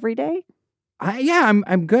go every day?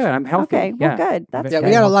 I'm good. I'm healthy. Okay, well, good. That's we got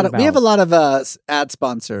we have a lot of ad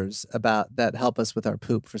sponsors that help us with our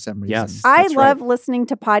poop for some reason. Yes, I love listening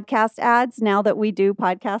to podcast ads. Now that we do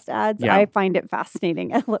podcast ads, Yeah. I find it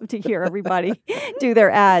fascinating. I love to hear everybody do their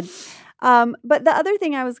ads. But the other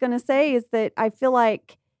thing I was going to say is that I feel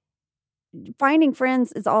like finding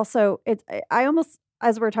friends is also, I almost,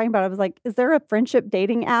 as we were talking about, I was like, is there a friendship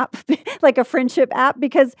dating app? Like a friendship app?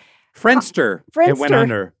 Because Friendster. It went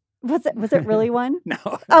under. Was it really one? No.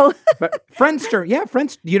 Oh. But Friendster. Yeah,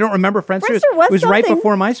 Friendster. You don't remember Friendster? Friendster It was right something.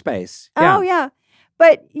 before MySpace. Yeah. Oh, yeah.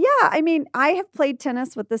 But yeah, I mean, I have played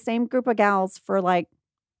tennis with the same group of gals for like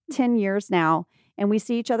 10 years now. And we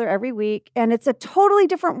see each other every week. And it's a totally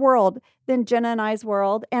different world than Jenna and I's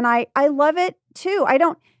world. And I love it too. I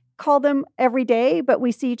don't call them every day, but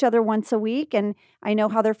we see each other once a week. And I know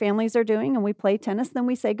how their families are doing. And we play tennis, then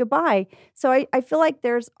we say goodbye. So I feel like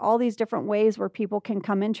there's all these different ways where people can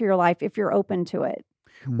come into your life if you're open to it.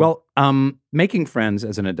 Well, making friends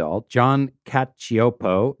as an adult, John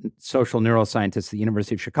Cacioppo, social neuroscientist at the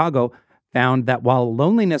University of Chicago, found that while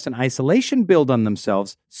loneliness and isolation build on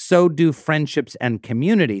themselves, so do friendships and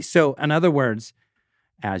community. So, in other words,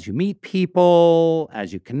 as you meet people,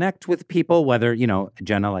 as you connect with people, whether,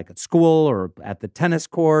 Jenna, like at school or at the tennis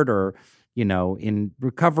court or, in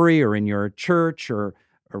recovery or in your church or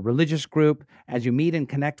a religious group, as you meet and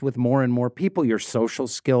connect with more and more people, your social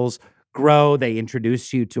skills grow. They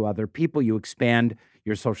introduce you to other people. You expand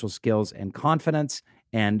your social skills and confidence.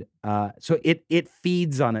 And so it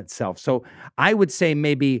feeds on itself. So I would say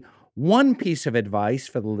maybe one piece of advice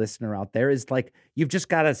for the listener out there is like, you've just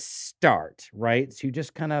got to start, right? So you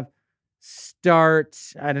just kind of start,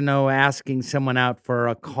 I don't know, asking someone out for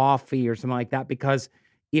a coffee or something like that, because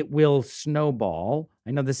it will snowball.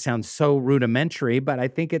 I know this sounds so rudimentary, but I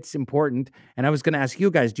think it's important. And I was going to ask you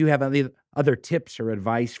guys, do you have any other tips or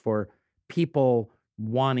advice for people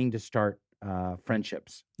wanting to start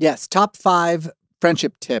friendships? Yes. Top 5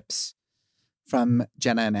 friendship tips from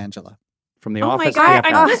Jenna and Angela. From the oh office. my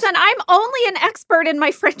God. Listen, I'm only an expert in my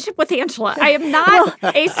friendship with Angela. I am not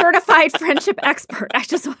a certified friendship expert. I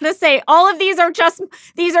just want to say all of these are just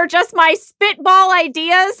my spitball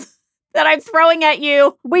ideas that I'm throwing at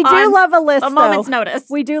you. We do love a list, a moment's notice.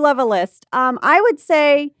 We do love a list. I would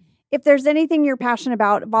say if there's anything you're passionate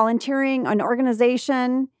about, volunteering, an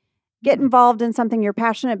organization, get involved in something you're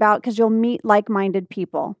passionate about because you'll meet like-minded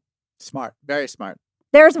people. Smart. Very smart.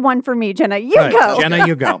 There's one for me, Jenna. You go. Jenna,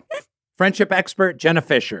 you go. Friendship expert, Jenna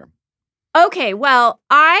Fischer. Okay, well,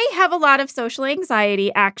 I have a lot of social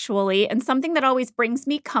anxiety, actually, and something that always brings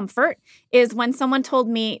me comfort is when someone told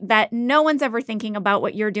me that no one's ever thinking about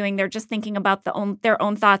what you're doing. They're just thinking about their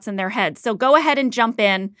own thoughts in their head. So go ahead and jump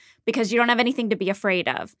in because you don't have anything to be afraid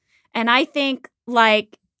of. And I think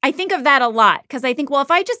of that a lot because I think, well,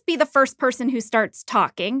 if I just be the first person who starts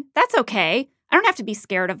talking, that's okay. I don't have to be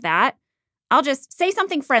scared of that. I'll just say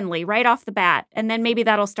something friendly right off the bat, and then maybe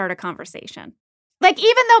that'll start a conversation. Like,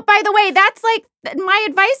 even though, by the way, that's like, my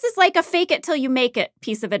advice is like a fake it till you make it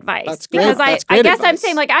piece of advice. That's great. Because That's I great guess advice. I'm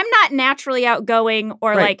saying, like, I'm not naturally outgoing or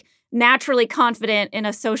Right. like naturally confident in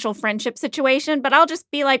a social friendship situation, but I'll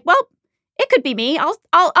just be like, well, it could be me.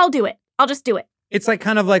 I'll do it. I'll just do it. It's like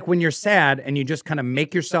kind of like when you're sad and you just kind of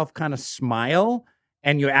make yourself kind of smile,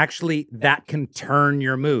 and you actually, that can turn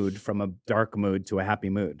your mood from a dark mood to a happy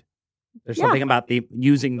mood. There's something about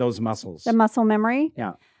using those muscles. The muscle memory?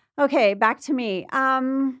 Yeah. Okay, back to me.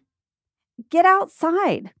 Get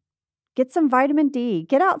outside. Get some vitamin D.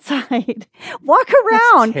 Get outside. Walk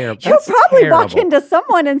around. You'll probably walk into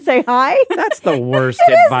someone and say hi. That's the worst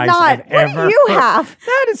It is advice not. I've What ever do you heard. have?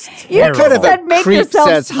 That is You terrible. could have said make Creep yourself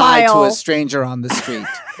says hi to smile. a stranger on the street.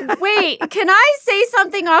 Wait, can I say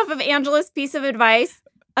something off of Angela's piece of advice?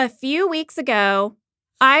 A few weeks ago,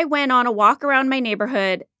 I went on a walk around my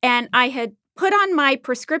neighborhood and I had put on my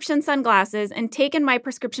prescription sunglasses and taken my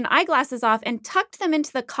prescription eyeglasses off and tucked them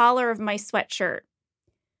into the collar of my sweatshirt.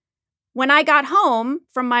 When I got home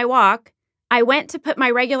from my walk, I went to put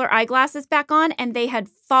my regular eyeglasses back on and they had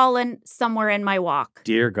fallen somewhere in my walk.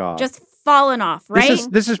 Dear God. Just fallen off, right?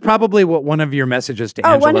 This is probably what one of your messages to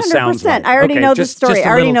Oh, Angela sounds 100%. like. I already Okay, know the just story. a I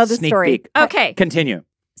already little know the sneak story. peek. Okay. Continue.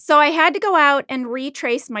 So I had to go out and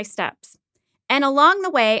retrace my steps. And along the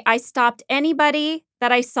way, I stopped anybody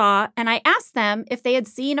that I saw and I asked them if they had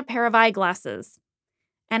seen a pair of eyeglasses.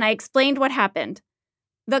 And I explained what happened.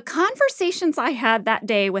 The conversations I had that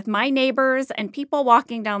day with my neighbors and people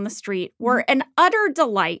walking down the street were an utter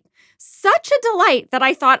delight. Such a delight that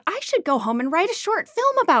I thought I should go home and write a short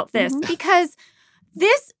film about this because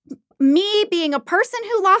me being a person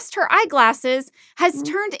who lost her eyeglasses has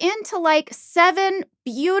turned into like 7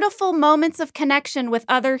 beautiful moments of connection with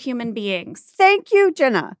other human beings. Thank you,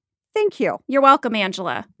 Jenna. Thank you. You're welcome,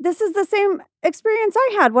 Angela. This is the same experience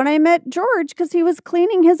I had when I met George because he was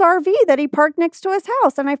cleaning his RV that he parked next to his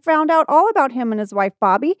house. And I found out all about him and his wife,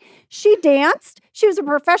 Bobby. She danced. She was a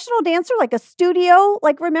professional dancer, like a studio.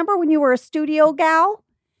 Like, remember when you were a studio gal?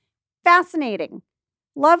 Fascinating.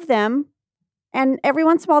 Love them. And every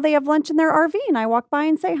once in a while they have lunch in their RV and I walk by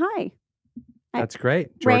and say hi. That's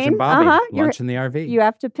great. George Rain, and Bobby, lunch in the RV. You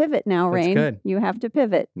have to pivot now, That's Rain. good. You have to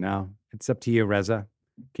pivot. No, it's up to you, Reza.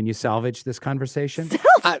 Can you salvage this conversation?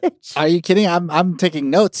 Are you kidding? I'm taking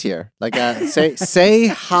notes here. Like, say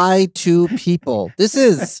hi to people. This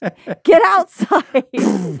is get outside.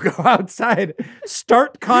 Go outside.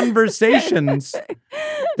 Start conversations.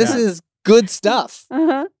 This is good stuff.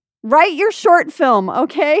 Write your short film,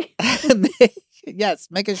 okay? Yes,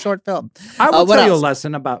 make a short film. I will tell you a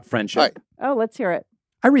lesson about friendship. Right. Oh, let's hear it.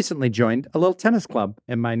 I recently joined a little tennis club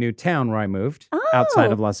in my new town where I moved,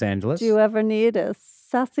 outside of Los Angeles. Do you ever need a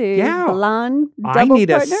sassy blonde doubles I need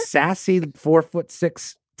partner? a sassy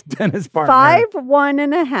 4'6" tennis partner.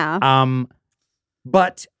 5'1.5".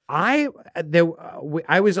 But I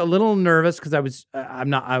was a little nervous because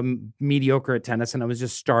I'm mediocre at tennis and I was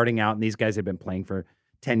just starting out and these guys had been playing for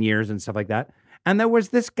 10 years and stuff like that. And there was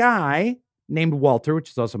this guy named Walter, which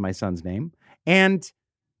is also my son's name. And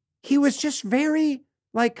he was just very,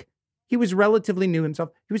 he was relatively new himself.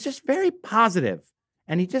 He was just very positive.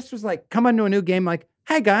 And he just was like, come onto a new game, like,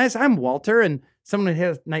 hey guys, I'm Walter. And someone would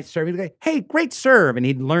hit a nice serve. He'd go, hey, great serve. And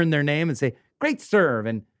he'd learn their name and say, great serve.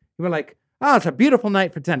 And we were like, oh, it's a beautiful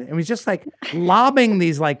night for tennis. And he was just like lobbing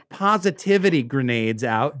these positivity grenades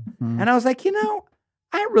out. And I was like,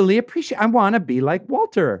 I really I want to be like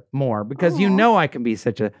Walter more because I can be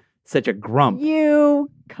such a grump.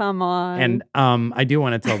 Come on. And I do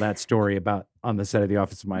want to tell that story about on the set of The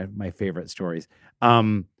Office, my favorite stories.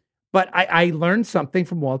 But I learned something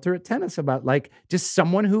from Walter at tennis about just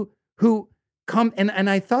someone who come and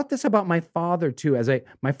I thought this about my father too.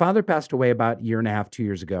 My father passed away about 1.5 years, 2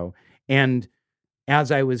 years ago. And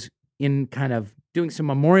as I was in kind of doing some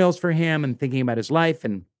memorials for him and thinking about his life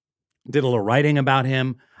and did a little writing about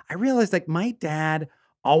him, I realized my dad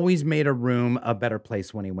always made a room a better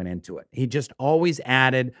place when he went into it. He just always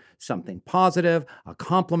added something positive, a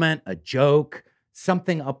compliment, a joke,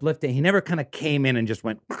 something uplifting. He never kind of came in and just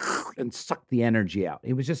went and sucked the energy out.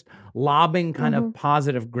 He was just lobbing kind of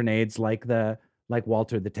positive grenades like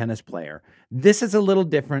Walter, the tennis player. This is a little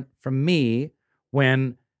different from me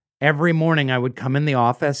when every morning I would come in the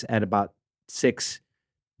office at about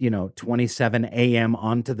 6:27 a.m.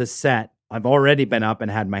 onto the set. I've already been up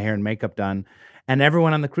and had my hair and makeup done. And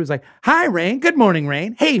everyone on the crew's like, hi, Rain. Good morning,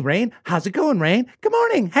 Rain. Hey, Rain. How's it going, Rain? Good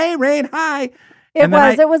morning. Hey, Rain. Hi. It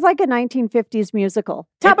was like a 1950s musical.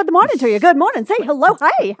 Top of the morning to you. Good morning. Say hello.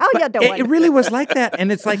 Hi. How you doing? It really was like that.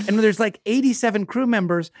 And it's and there's 87 crew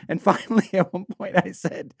members. And finally, at one point, I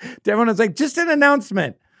said to everyone, I was like, just an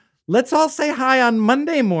announcement. Let's all say hi on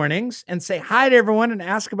Monday mornings and say hi to everyone and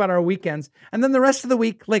ask about our weekends. And then the rest of the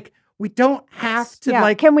week, we don't have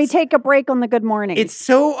to Can we take a break on the good morning? It's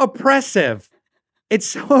so oppressive. It's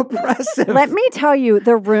so oppressive. Let me tell you,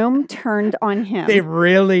 the room turned on him. They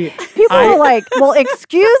really... People were like, well,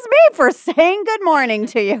 excuse me for saying good morning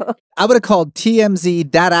to you. I would have called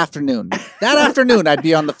TMZ that afternoon. That afternoon, I'd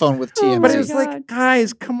be on the phone with TMZ. But it was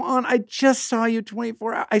guys, come on. I just saw you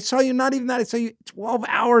 24 hours. I saw you, not even that. I saw you 12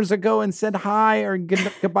 hours ago and said hi or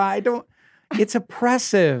goodbye. It's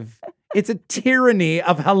oppressive. It's a tyranny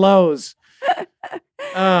of hellos.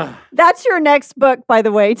 That's your next book, by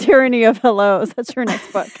the way, Tyranny of Hellos. That's your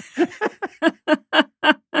next book.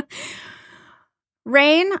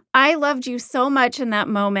 Rain, I loved you so much in that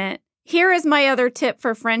moment. Here is my other tip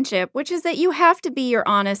for friendship, which is that you have to be your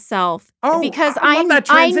honest self. Because I love that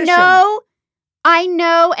transition. I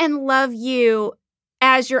know and love you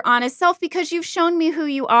as your honest self because you've shown me who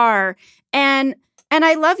you are. And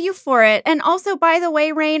I love you for it. And also, by the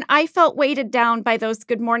way, Rain, I felt weighted down by those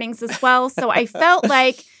good mornings as well. So I felt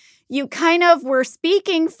like you kind of were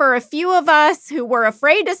speaking for a few of us who were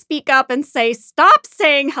afraid to speak up and say, stop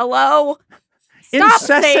saying hello. Stop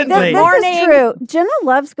saying good morning. This is true. Jenna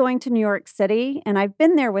loves going to New York City, and I've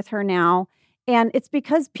been there with her now. And it's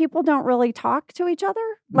because people don't really talk to each other.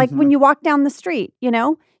 Like when you walk down the street, you're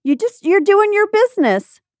doing your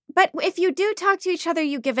business. But if you do talk to each other,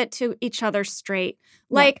 you give it to each other straight.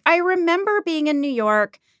 I remember being in New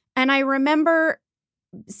York and I remember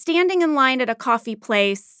standing in line at a coffee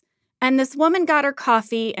place and this woman got her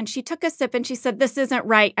coffee and she took a sip and she said, this isn't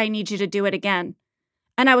right. I need you to do it again.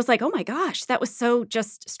 And I was like, oh my gosh, that was so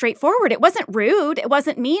just straightforward. It wasn't rude. It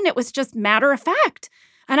wasn't mean. It was just matter of fact.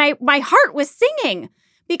 And my heart was singing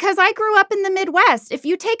Because I grew up in the Midwest. If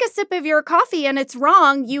you take a sip of your coffee and it's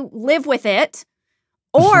wrong, you live with it.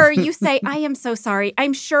 Or you say, I am so sorry.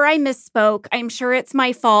 I'm sure I misspoke. I'm sure it's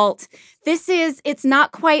my fault. It's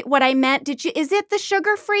not quite what I meant. Is it the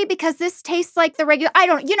sugar-free? Because this tastes like the regular.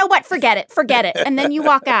 You know what? Forget it. And then you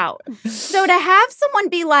walk out. So to have someone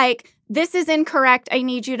be like, this is incorrect. I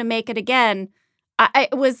need you to make it again.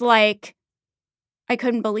 It was like, I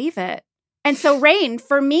couldn't believe it. And so Rain,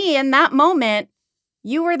 for me in that moment,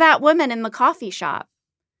 you were that woman in the coffee shop.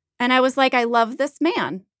 And I was like, I love this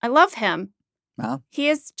man. I love him. Wow. He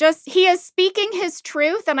is speaking his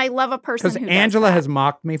truth, and I love a person who does Angela that. has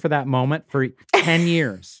mocked me for that moment for 10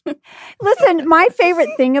 years. Listen, my favorite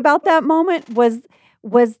thing about that moment was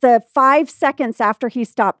the 5 seconds after he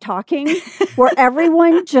stopped talking where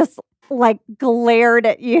everyone just like glared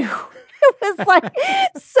at you. It was like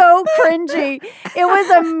so cringy. It was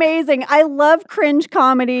amazing. I love cringe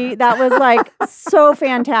comedy. That was like so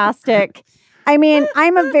fantastic. I mean,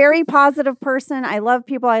 I'm a very positive person. I love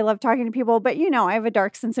people. I love talking to people. But, I have a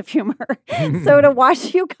dark sense of humor. So to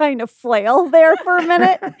watch you kind of flail there for a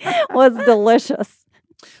minute was delicious.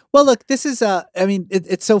 Well, look, this is,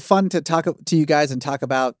 it's so fun to talk to you guys and talk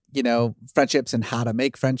about, friendships and how to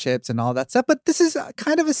make friendships and all that stuff. But this is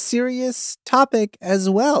kind of a serious topic as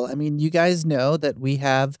well. I mean, you guys know that we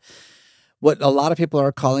have what a lot of people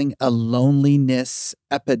are calling a loneliness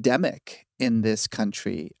epidemic in this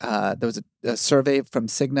country. There was a survey from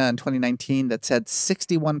Cigna in 2019 that said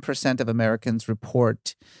 61% of Americans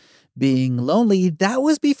report being lonely. That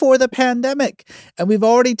was before the pandemic. And we've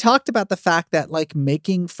already talked about the fact that like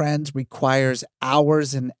making friends requires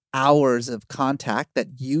hours and hours of contact, that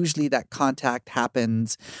usually that contact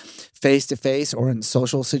happens face to face or in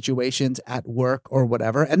social situations at work or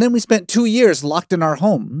whatever. And then we spent 2 years locked in our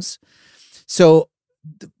homes. So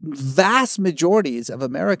the vast majorities of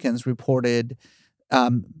Americans reported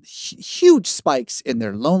huge spikes in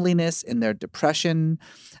their loneliness, in their depression.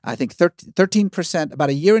 I think 13%, about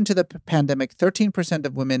a year into the pandemic, 13%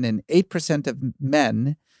 of women and 8% of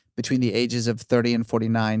men between the ages of 30 and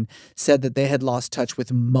 49 said that they had lost touch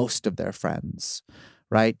with most of their friends,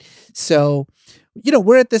 right? So,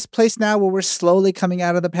 we're at this place now where we're slowly coming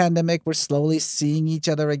out of the pandemic. We're slowly seeing each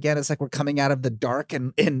other again. It's like we're coming out of the dark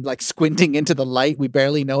and like squinting into the light. We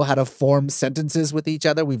barely know how to form sentences with each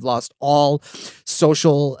other. We've lost all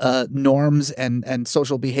social norms and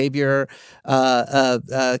social behavior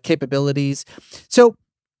capabilities. So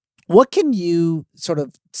what can you sort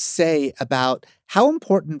of say about how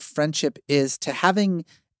important friendship is to having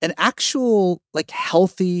an actual like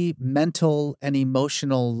healthy mental and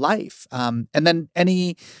emotional life? And then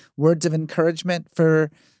any words of encouragement for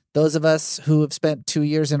those of us who have spent 2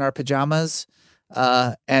 years in our pajamas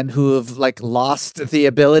and who have like lost the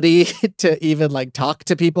ability to even like talk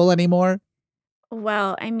to people anymore?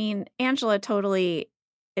 Well, I mean, Angela totally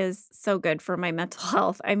is so good for my mental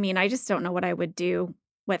health. I mean, I just don't know what I would do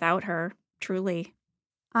without her, truly.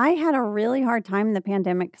 I had a really hard time in the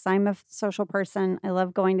pandemic because I'm a social person. I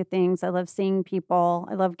love going to things. I love seeing people.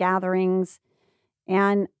 I love gatherings.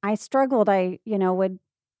 And I struggled. I, would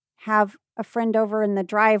have a friend over in the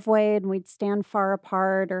driveway and we'd stand far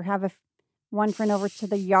apart, or have one friend over to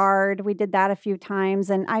the yard. We did that a few times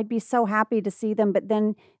and I'd be so happy to see them. But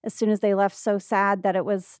then as soon as they left, so sad that it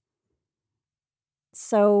was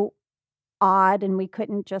so odd and we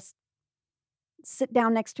couldn't just sit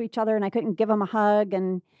down next to each other and I couldn't give them a hug.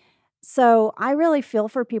 And so I really feel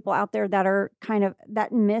for people out there that are kind of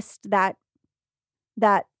that missed that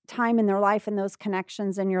time in their life and those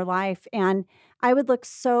connections in your life. And I would look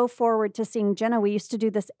so forward to seeing Jenna. We used to do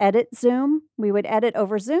this edit Zoom. We would edit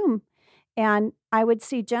over Zoom. And I would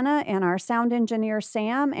see Jenna and our sound engineer,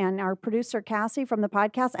 Sam, and our producer, Cassie, from the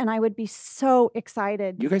podcast. And I would be so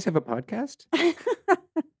excited. You guys have a podcast?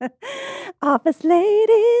 Office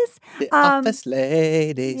ladies. The office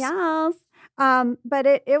ladies. Yes. But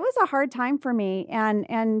it was a hard time for me.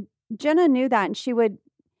 And Jenna knew that. And she would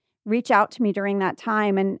reach out to me during that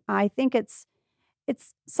time. And I think it's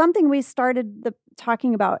something we started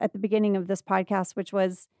talking about at the beginning of this podcast, which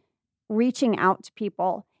was reaching out to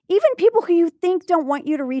people. Even people who you think don't want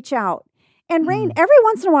you to reach out. And Rain, every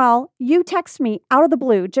once in a while, you text me out of the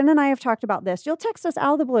blue. Jen and I have talked about this. You'll text us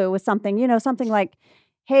out of the blue with something, something like,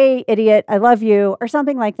 hey, idiot, I love you, or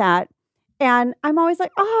something like that. And I'm always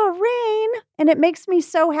like, oh, Rain. And it makes me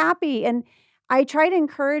so happy. And I try to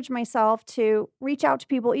encourage myself to reach out to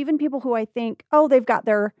people, even people who I think, oh, they've got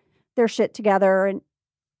their shit together. And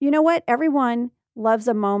you know what? Everyone loves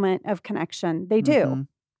a moment of connection. They do.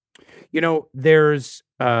 There's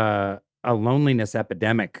a loneliness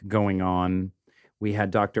epidemic going on we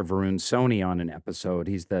had Dr. Varun Soni on an episode.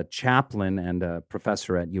 He's the chaplain and a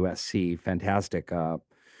professor at USC, fantastic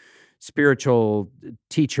spiritual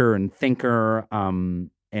teacher and thinker.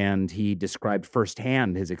 And he described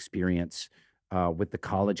firsthand his experience with the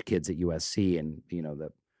college kids at USC, and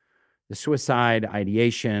the suicide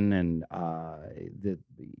ideation, and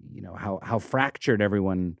how fractured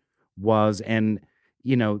everyone was. And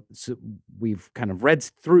so we've kind of read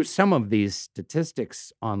through some of these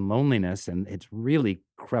statistics on loneliness, and it's really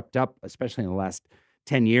crept up, especially in the last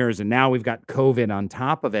 10 years. And now we've got COVID on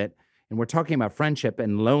top of it, and we're talking about friendship,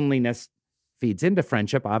 and loneliness feeds into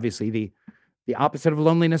friendship. Obviously, the opposite of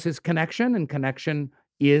loneliness is connection, and connection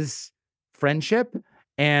is friendship.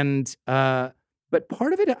 And but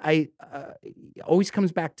part of it, always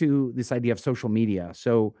comes back to this idea of social media.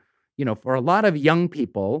 So, for a lot of young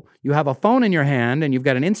people, you have a phone in your hand and you've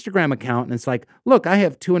got an Instagram account, and it's like, look, I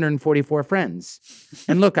have 244 friends.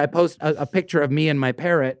 And look, I post a picture of me and my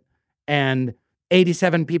parrot, and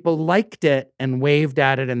 87 people liked it and waved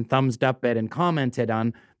at it and thumbs up it and commented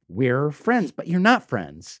on, we're friends. But you're not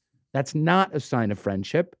friends. That's not a sign of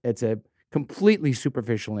friendship. It's a completely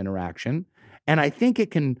superficial interaction. And I think it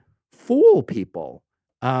can fool people.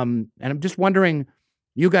 And I'm just wondering,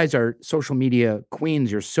 you guys are social media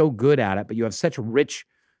queens. You're so good at it, but you have such rich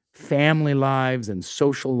family lives and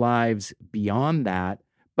social lives beyond that.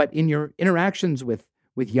 But in your interactions with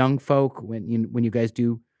young folk, when you guys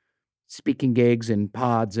do speaking gigs and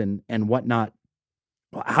pods and whatnot,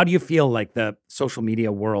 how do you feel like the social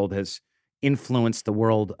media world has influenced the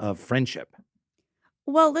world of friendship?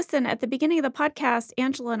 Well, listen, at the beginning of the podcast,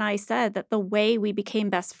 Angela and I said that the way we became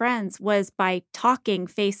best friends was by talking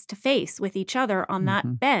face to face with each other on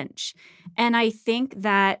that bench. And I think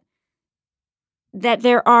that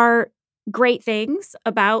there are great things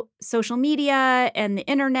about social media and the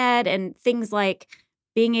internet and things like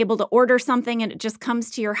being able to order something and it just comes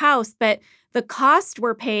to your house. But the cost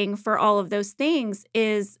we're paying for all of those things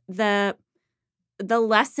is the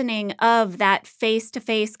lessening of that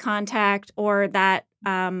face-to-face contact, or that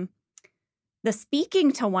the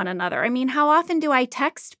speaking to one another. I mean, how often do I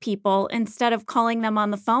text people instead of calling them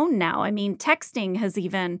on the phone now? I mean, texting has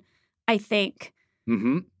even, I think,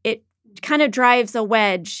 it kind of drives a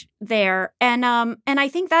wedge there. And I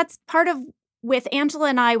think that's part of, with Angela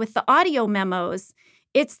and I, with the audio memos,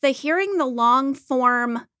 it's the hearing the long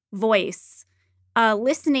form voice,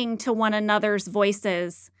 listening to one another's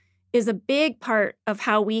voices is a big part of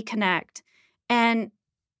how we connect. And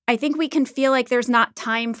I think we can feel like there's not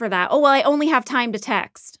time for that. Oh, well, I only have time to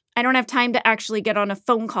text. I don't have time to actually get on a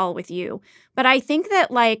phone call with you. But I think that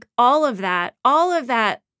like all of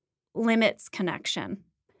that limits connection.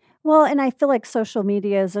 Well, and I feel like social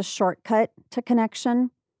media is a shortcut to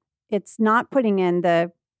connection. It's not putting in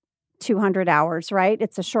the 200 hours, right?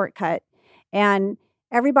 It's a shortcut. And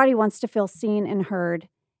everybody wants to feel seen and heard.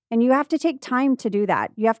 And you have to take time to do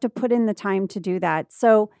that. You have to put in the time to do that.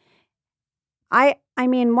 So I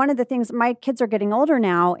mean, one of the things, my kids are getting older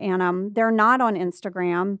now, and they're not on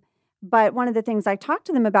Instagram. But one of the things I talk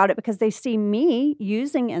to them about it, because they see me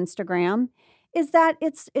using Instagram, is that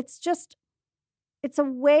it's a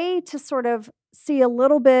way to sort of see a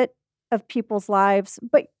little bit of people's lives,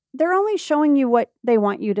 but they're only showing you what they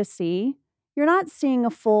want you to see. You're not seeing a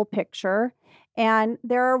full picture. And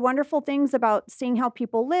there are wonderful things about seeing how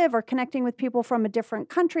people live or connecting with people from a different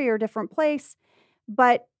country or different place.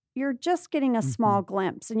 But you're just getting a small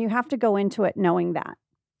glimpse, and you have to go into it knowing that.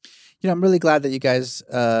 I'm really glad that you guys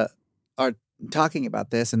are talking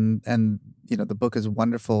about this, and the book is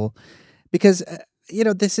wonderful because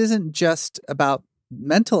this isn't just about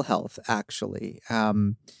mental health. Actually,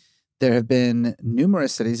 there have been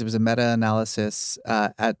numerous studies. There was a meta-analysis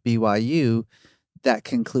at BYU that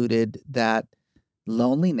concluded that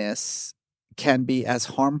loneliness can be as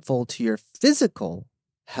harmful to your physical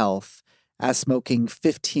health as smoking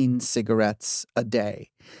 15 cigarettes a day.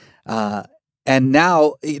 And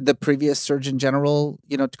now the previous Surgeon General,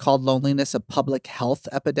 called loneliness a public health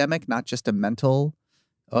epidemic, not just a mental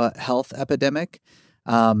health epidemic.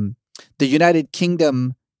 The United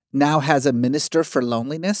Kingdom now has a minister for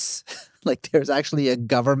loneliness. Like there's actually a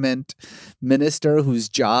government minister whose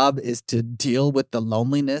job is to deal with the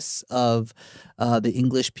loneliness of the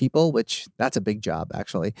English people, which that's a big job,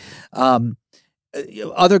 actually.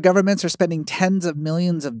 Other governments are spending tens of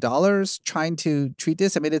millions of dollars trying to treat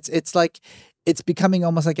this. I mean, it's like it's becoming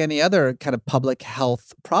almost like any other kind of public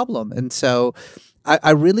health problem. And so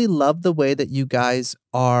I really love the way that you guys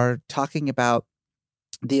are talking about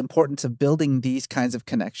the importance of building these kinds of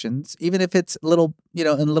connections, even if it's little,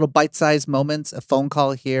 in little bite-sized moments, a phone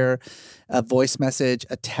call here, a voice message,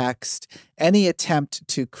 a text, any attempt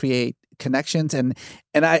to create connections. And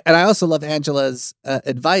I also love Angela's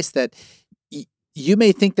advice that you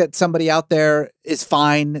may think that somebody out there is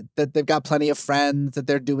fine, that they've got plenty of friends, that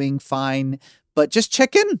they're doing fine, but just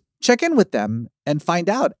check in with them and find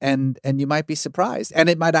out. And you might be surprised. And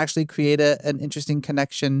it might actually create an interesting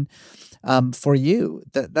connection for you.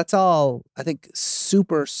 That's all, I think,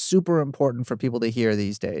 super, super important for people to hear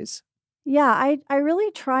these days. Yeah, I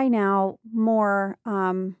really try now more.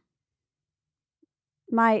 I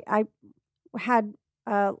had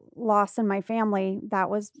a loss in my family that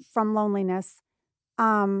was from loneliness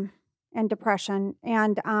and depression.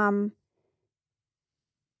 And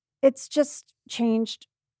it's just changed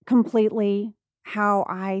completely how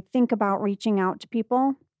I think about reaching out to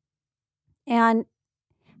people. And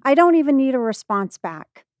I don't even need a response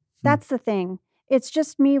back. That's the thing. It's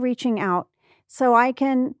just me reaching out. So I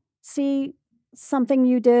can see something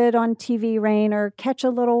you did on TV, Rain, or catch a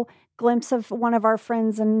little glimpse of one of our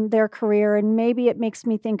friends and their career, and maybe it makes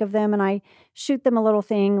me think of them, and I shoot them a little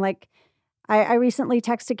thing. Like I recently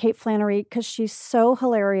texted Kate Flannery because she's so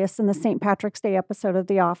hilarious in the St. Patrick's Day episode of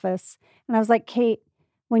The Office. And I was like, Kate,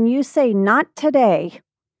 when you say not today,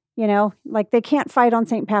 like they can't fight on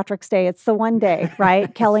St. Patrick's Day. It's the one day,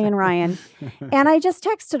 right? Kelly and Ryan. And I just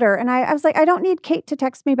texted her, and I was like, I don't need Kate to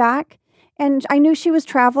text me back. And I knew she was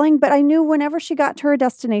traveling, but I knew whenever she got to her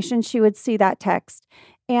destination, she would see that text.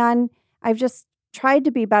 And I've just tried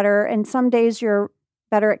to be better. And some days you're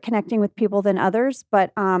better at connecting with people than others,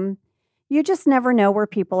 but you just never know where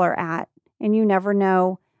people are at, and you never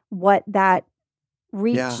know what that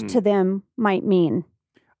reach to them might mean.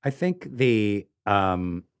 I think it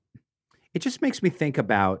just makes me think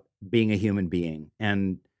about being a human being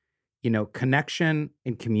and, connection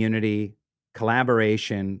and community,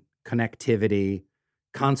 collaboration, connectivity,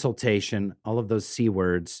 consultation, all of those C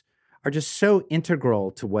words are just so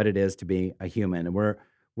integral to what it is to be a human. And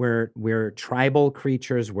we're tribal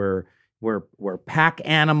creatures. We're pack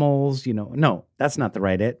animals, No, that's not the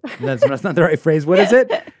right That's not the right phrase. What is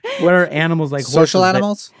it? What are animals like? Social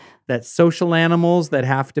animals? That social animals that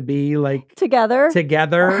have to be like together.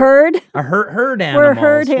 Herd A herd animals. We're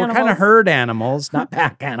herd animals. We're kind of herd animals, not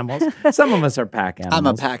pack animals. Some of us are pack animals. I'm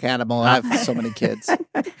a pack animal. I have so many kids.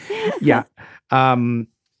 Yeah.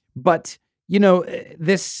 But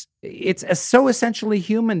it's so essentially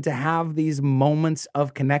human to have these moments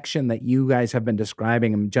of connection that you guys have been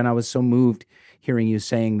describing. And Jenna, I was so moved hearing you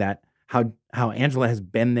saying that how Angela has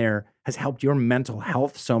been there, has helped your mental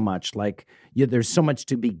health so much. Like there's so much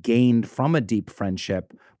to be gained from a deep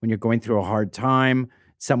friendship when you're going through a hard time.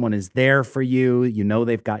 Someone is there for you.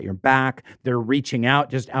 They've got your back. They're reaching out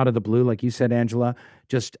just out of the blue, like you said, Angela.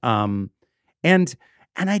 And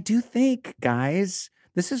I do think, guys,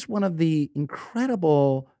 this is one of the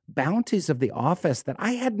incredible bounties of The Office that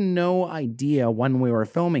I had no idea when we were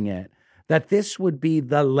filming it, that this would be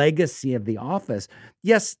the legacy of The Office.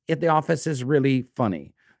 Yes, The Office is really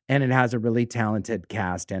funny, and it has a really talented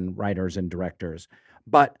cast and writers and directors.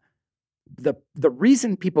 But the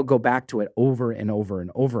reason people go back to it over and over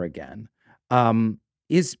and over again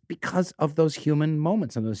is because of those human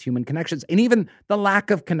moments and those human connections, and even the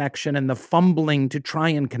lack of connection and the fumbling to try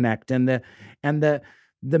and connect and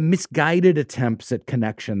the misguided attempts at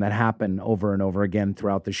connection that happen over and over again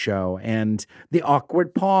throughout the show, and the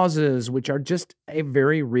awkward pauses, which are just a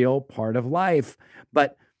very real part of life.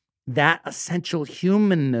 But that essential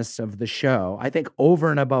humanness of the show, I think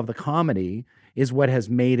over and above the comedy, is what has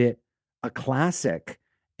made it a classic.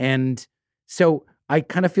 And so I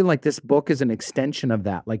kind of feel like this book is an extension of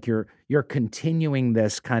that. Like you're continuing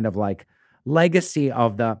this kind of like legacy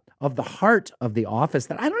of the heart of The Office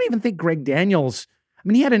that I don't even think Greg Daniels,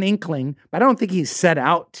 he had an inkling, but I don't think he set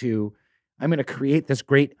out to, I'm going to create this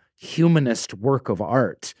great humanist work of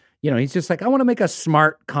art. He's just like, I want to make a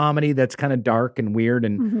smart comedy that's kind of dark and weird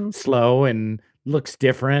and slow and looks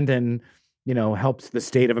different and, helps the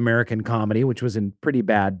state of American comedy, which was in pretty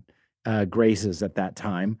bad graces at that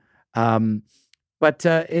time. But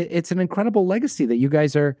it's an incredible legacy that you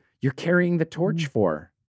guys you're carrying the torch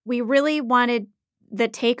for. We really wanted the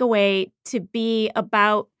takeaway to be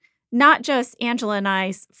about not just Angela and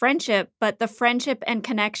I's friendship, but the friendship and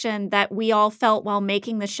connection that we all felt while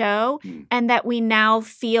making the show and that we now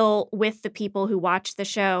feel with the people who watch the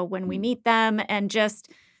show when we meet them. And just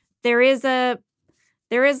there is a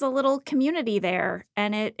little community there,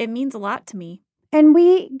 and it means a lot to me. And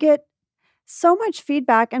we get so much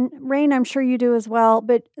feedback, and Rain, I'm sure you do as well,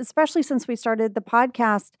 but especially since we started the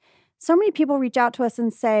podcast, so many people reach out to us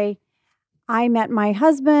and say, I met my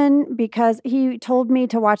husband because he told me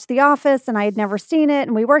to watch The Office and I had never seen it.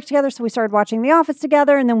 And we worked together. So we started watching The Office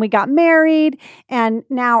together and then we got married and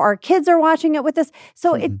now our kids are watching it with us.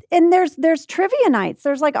 So and there's trivia nights.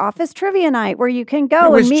 There's like Office trivia night where you can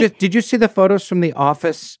go and meet. Did you see the photos from the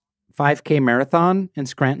Office 5K marathon in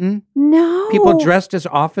Scranton? No. People dressed as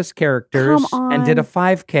Office characters and did a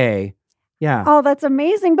 5K. Yeah. Oh, that's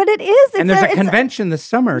amazing. But it is. And there's a convention this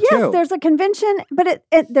summer, too. Yes, there's a convention, but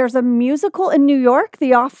there's a musical in New York,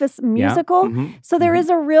 the Office musical. Yeah. Mm-hmm. So there is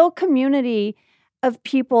a real community of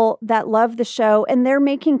people that love the show, and they're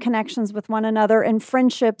making connections with one another and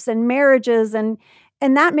friendships and marriages. And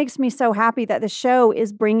that makes me so happy that the show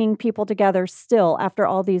is bringing people together still after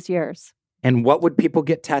all these years. And what would people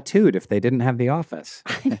get tattooed if they didn't have The Office?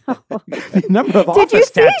 I know. The number of Office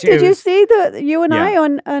tattoos. Did you see you and I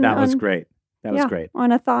on that was great. That was great.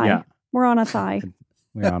 On a thigh. Yeah. We're on a thigh.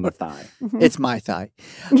 We're on a thigh. It's my thigh.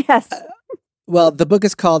 Yes. Well, the book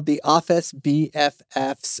is called The Office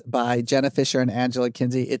BFFs by Jenna Fischer and Angela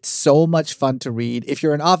Kinsey. It's so much fun to read. If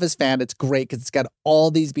you're an Office fan, it's great because it's got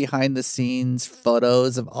all these behind-the-scenes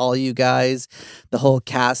photos of all you guys, the whole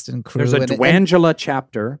cast and crew. There's a Dwangela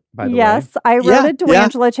chapter, by the way. Yes, I wrote a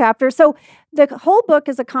Dwangela chapter. So the whole book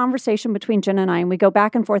is a conversation between Jenna and I, and we go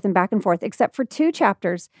back and forth, except for 2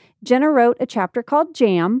 chapters. Jenna wrote a chapter called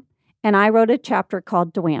Jam, and I wrote a chapter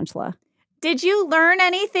called Dwangela. Did you learn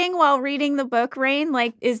anything while reading the book, Rain?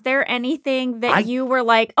 Like, is there anything that you were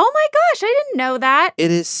like, oh my gosh, I didn't know that? It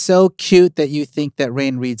is so cute that you think that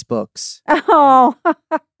Rain reads books. Oh.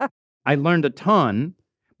 I learned a ton,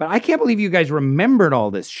 but I can't believe you guys remembered all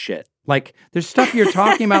this shit. Like, there's stuff you're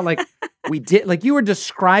talking about, like, we did, like, you were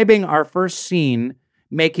describing our first scene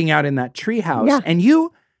making out in that treehouse, and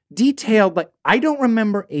you detailed, like, I don't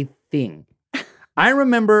remember a thing. I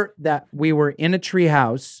remember that we were in a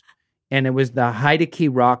treehouse, and it was the Heideke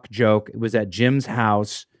Rock joke. It was at Jim's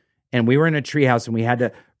house, and we were in a treehouse, and we had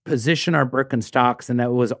to position our Birkenstocks, and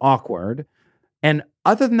that was awkward. And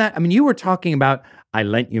other than that, I mean, you were talking about, I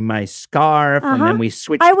lent you my scarf, and then we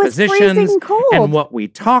switched positions, and what we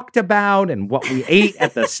talked about, and what we ate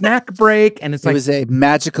at the snack break, and it was a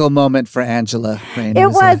magical moment for Angela. Rain.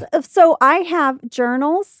 It was. So I have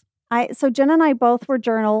journals. So Jenna and I both were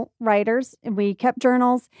journal writers, and we kept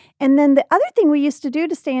journals. And then the other thing we used to do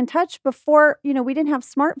to stay in touch before, we didn't have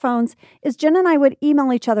smartphones, is Jenna and I would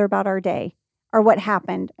email each other about our day or what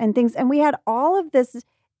happened and things. And we had all of this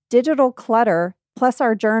digital clutter plus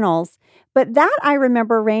our journals. But that I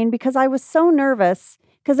remember, Rain, because I was so nervous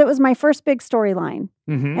because it was my first big storyline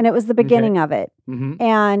and it was the beginning of it.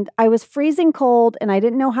 And I was freezing cold and I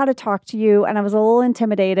didn't know how to talk to you and I was a little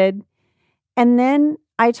intimidated. And then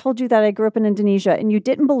I told you that I grew up in Indonesia and you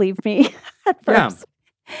didn't believe me at first.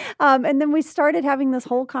 And then we started having this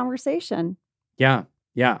whole conversation. Yeah.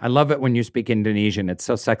 I love it when you speak Indonesian. It's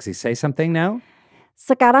so sexy. Say something now.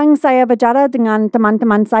 Sekarang saya bicara dengan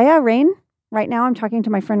teman-teman saya, Rain. Right now I'm talking to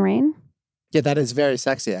my friend Rain. Yeah, that is very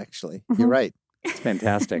sexy, actually. You're right. It's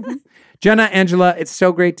fantastic. Jenna, Angela, it's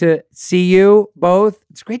so great to see you both.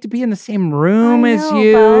 It's great to be in the same room as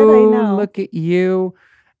you. Bud, I know. Look at you.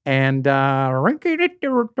 And Rangela,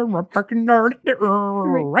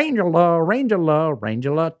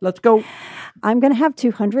 let's go. I'm going to have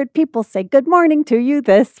 200 people say good morning to you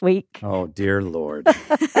this week. Oh, dear Lord.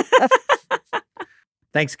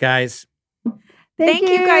 Thanks, guys. Thank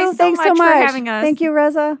you guys so much for having us. Thank you,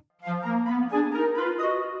 Reza.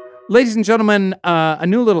 Ladies and gentlemen, a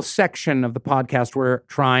new little section of the podcast we're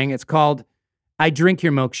trying. It's called I Drink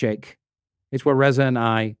Your Milkshake. It's where Reza and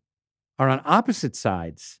I are on opposite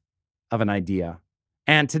sides of an idea.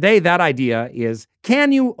 And today that idea is,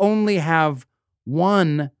 can you only have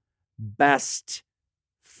one best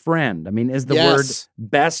friend? I mean, is the word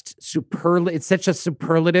best superlative? It's such a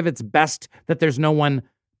superlative. It's best that there's no one.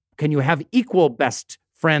 Can you have equal best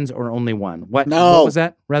friends or only one? What was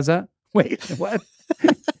that, Reza? Wait, what?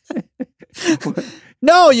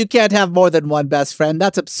 No, you can't have more than one best friend.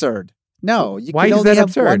 That's absurd. No, you can only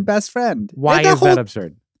have one best friend. Why is that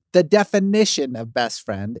absurd? The definition of best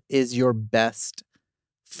friend is your best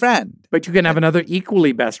friend. But you can have another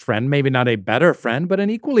equally best friend, maybe not a better friend, but an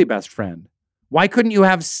equally best friend. Why couldn't you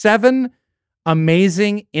have 7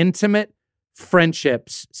 amazing, intimate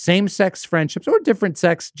friendships, same-sex friendships, or different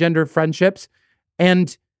sex, gender friendships,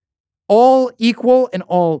 and all equal and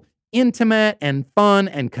all intimate and fun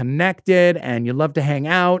and connected, and you love to hang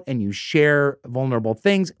out and you share vulnerable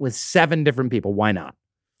things with 7 different people? Why not?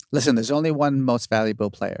 Listen, there's only one most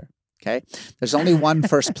valuable player, okay? There's only one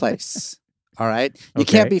first place, all right? You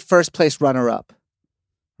can't be first place runner-up,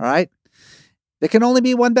 all right? There can only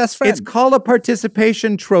be one best friend. It's called a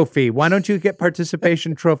participation trophy. Why don't you get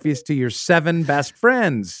participation trophies to your 7 best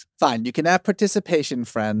friends? Fine, you can have participation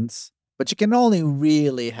friends, but you can only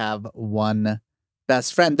really have one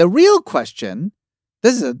best friend. The real question,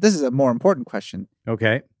 this is a more important question.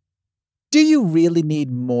 Okay. Do you really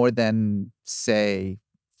need more than, say,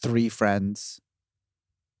 3 friends?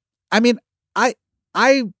 I mean,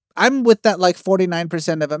 I'm with that like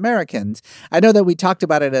 49% of Americans. I know that we talked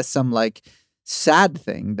about it as some like sad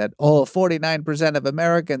thing that 49% of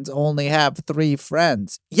Americans only have 3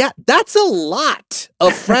 friends. Yeah, that's a lot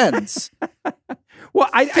of friends. Well,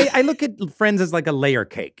 I look at friends as like a layer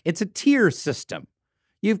cake. It's a tier system.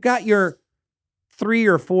 You've got your 3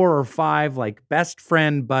 or 4 or 5 like best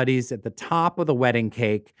friend buddies at the top of the wedding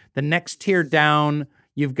cake. The next tier down,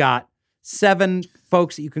 you've got 7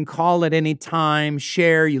 folks that you can call at any time,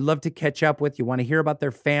 share, you love to catch up with, you want to hear about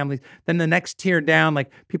their families. Then the next tier down,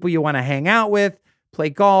 like people you want to hang out with,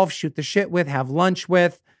 play golf, shoot the shit with, have lunch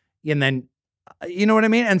with, and then, you know what I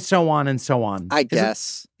mean? And so on and so on. I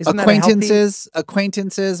guess. Isn't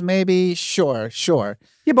Acquaintances, maybe. Sure.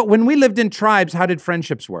 Yeah, but when we lived in tribes, how did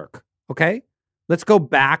friendships work? Okay? Let's go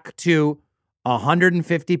back to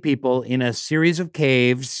 150 people in a series of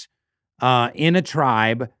caves in a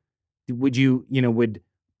tribe. Would would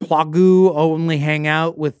Plagu only hang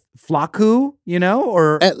out with Flaku,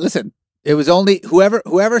 or listen, it was only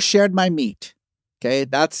whoever shared my meat. Okay,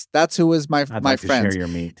 that's who was my like friends. To share your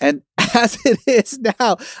meat. And as it is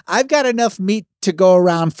now, I've got enough meat to go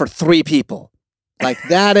around for 3 people. Like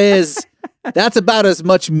that's about as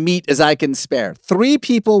much meat as I can spare. 3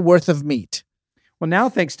 people worth of meat. Well, now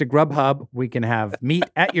thanks to Grubhub, we can have meat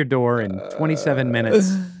at your door in 27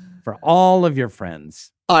 minutes for all of your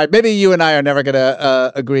friends. All right, maybe you and I are never going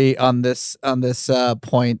to agree on this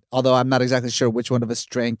point, although I'm not exactly sure which one of us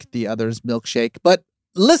drank the other's milkshake. But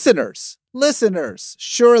listeners,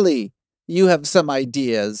 surely you have some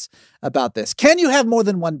ideas about this. Can you have more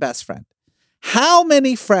than one best friend? How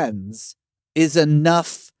many friends is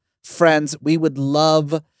enough friends? We would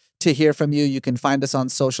love to hear from you. You can find us on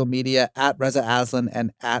social media at Reza Aslan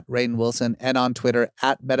and at Rainn Wilson, and on Twitter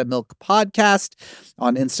at MetaMilk Podcast,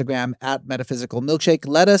 on Instagram at Metaphysical Milkshake.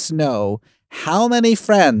 Let us know how many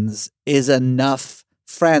friends is enough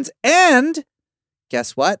friends. And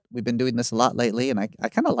guess what? We've been doing this a lot lately, and I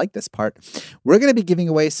kind of like this part. We're going to be giving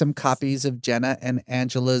away some copies of Jenna and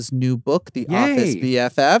Angela's new book, The Office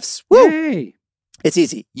BFFs. Woo! Yay! It's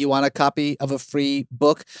easy. You want a copy of a free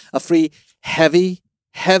book, a free heavy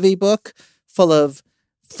book full of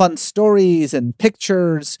fun stories and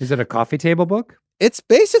pictures. Is it a coffee table book? It's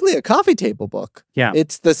basically a coffee table book. Yeah.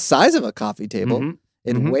 It's the size of a coffee table. Mm-hmm.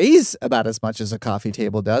 It weighs about as much as a coffee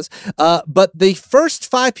table does. But the first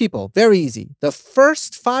 5 people, very easy. The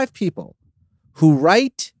first 5 people who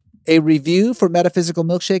write a review for Metaphysical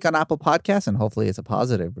Milkshake on Apple Podcasts, and hopefully it's a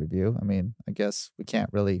positive review. I mean, I guess we can't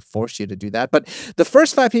really force you to do that. But the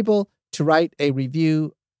first 5 people to write a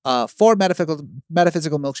review for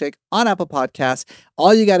Metaphysical Milkshake on Apple Podcasts,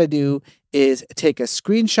 all you got to do is take a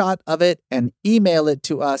screenshot of it and email it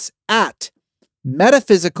to us at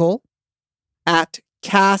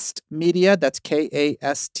metaphysical@castmedia, that's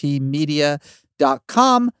KAST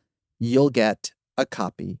media.com. You'll get a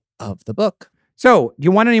copy of the book. So, do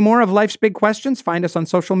you want any more of life's big questions? Find us on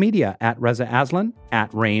social media at Reza Aslan,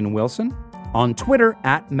 at Rainn Wilson, on Twitter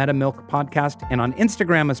at MetaMilk Podcast, and on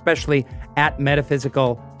Instagram especially at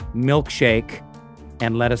Metaphysical Milkshake,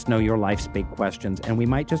 and let us know your life's big questions, and we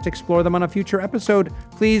might just explore them on a future episode.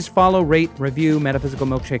 Please follow, rate, review Metaphysical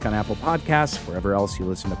Milkshake on Apple Podcasts, wherever else you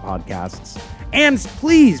listen to podcasts. And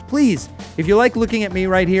please, if you like looking at me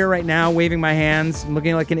right here, right now, waving my hands and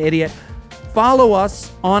looking like an idiot, follow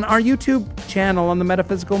us on our YouTube channel on the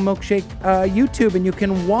Metaphysical Milkshake YouTube, and you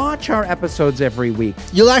can watch our episodes every week.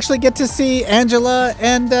 You'll actually get to see Angela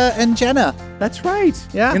and Jenna. That's right.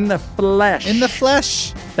 Yeah. In the flesh. In the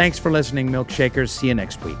flesh. Thanks for listening, Milkshakers. See you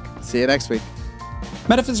next week. See you next week.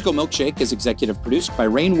 Metaphysical Milkshake is executive produced by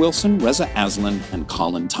Rainn Wilson, Reza Aslan, and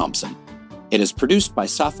Colin Thompson. It is produced by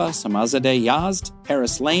Safa Samazadeh Yazd,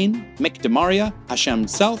 Paris Lane, Mick DeMaria, Hashem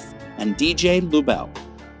Self, and DJ Lubel.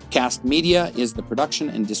 Cast Media is the production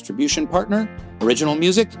and distribution partner. Original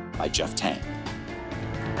music by Jeff Tang.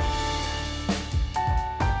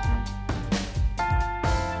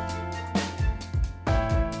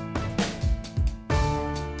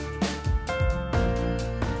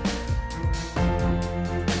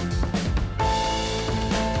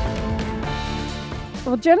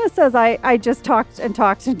 Well, Jenna says I just talked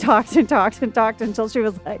until she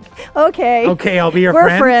was like, okay. Okay, I'll be your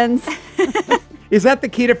We're friends. Is that the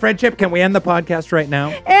key to friendship? Can we end the podcast right now?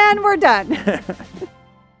 And we're done.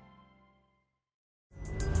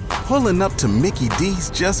 Pulling up to Mickey D's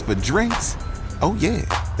just for drinks? Oh yeah,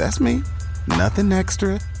 that's me. Nothing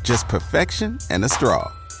extra, just perfection and a straw.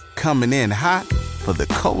 Coming in hot for the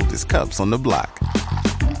coldest cups on the block.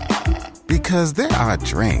 Because there are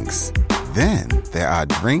drinks. Then there are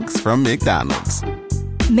drinks from McDonald's.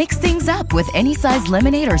 Mix things up with any size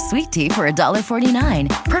lemonade or sweet tea for $1.49.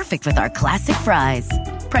 Perfect with our classic fries.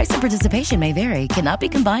 Price and participation may vary. Cannot be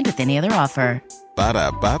combined with any other offer.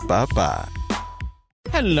 Ba-da-ba-ba-ba.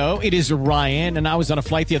 Hello, it is Ryan, and I was on a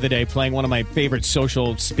flight the other day playing one of my favorite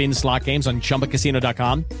social spin slot games on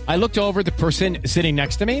ChumbaCasino.com. I looked over at the person sitting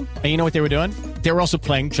next to me, and you know what they were doing? They were also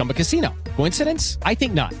playing Chumba Casino. Coincidence? I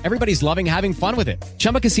think not. Everybody's loving having fun with it.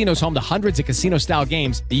 Chumba Casino is home to hundreds of casino-style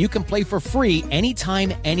games that you can play for free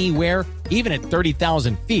anytime, anywhere, even at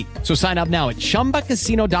 30,000 feet. So sign up now at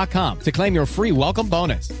ChumbaCasino.com to claim your free welcome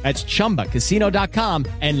bonus. That's ChumbaCasino.com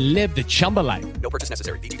and live the Chumba life. No purchase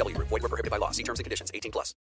necessary. VGW. Void where prohibited by law. See terms and conditions. 18+.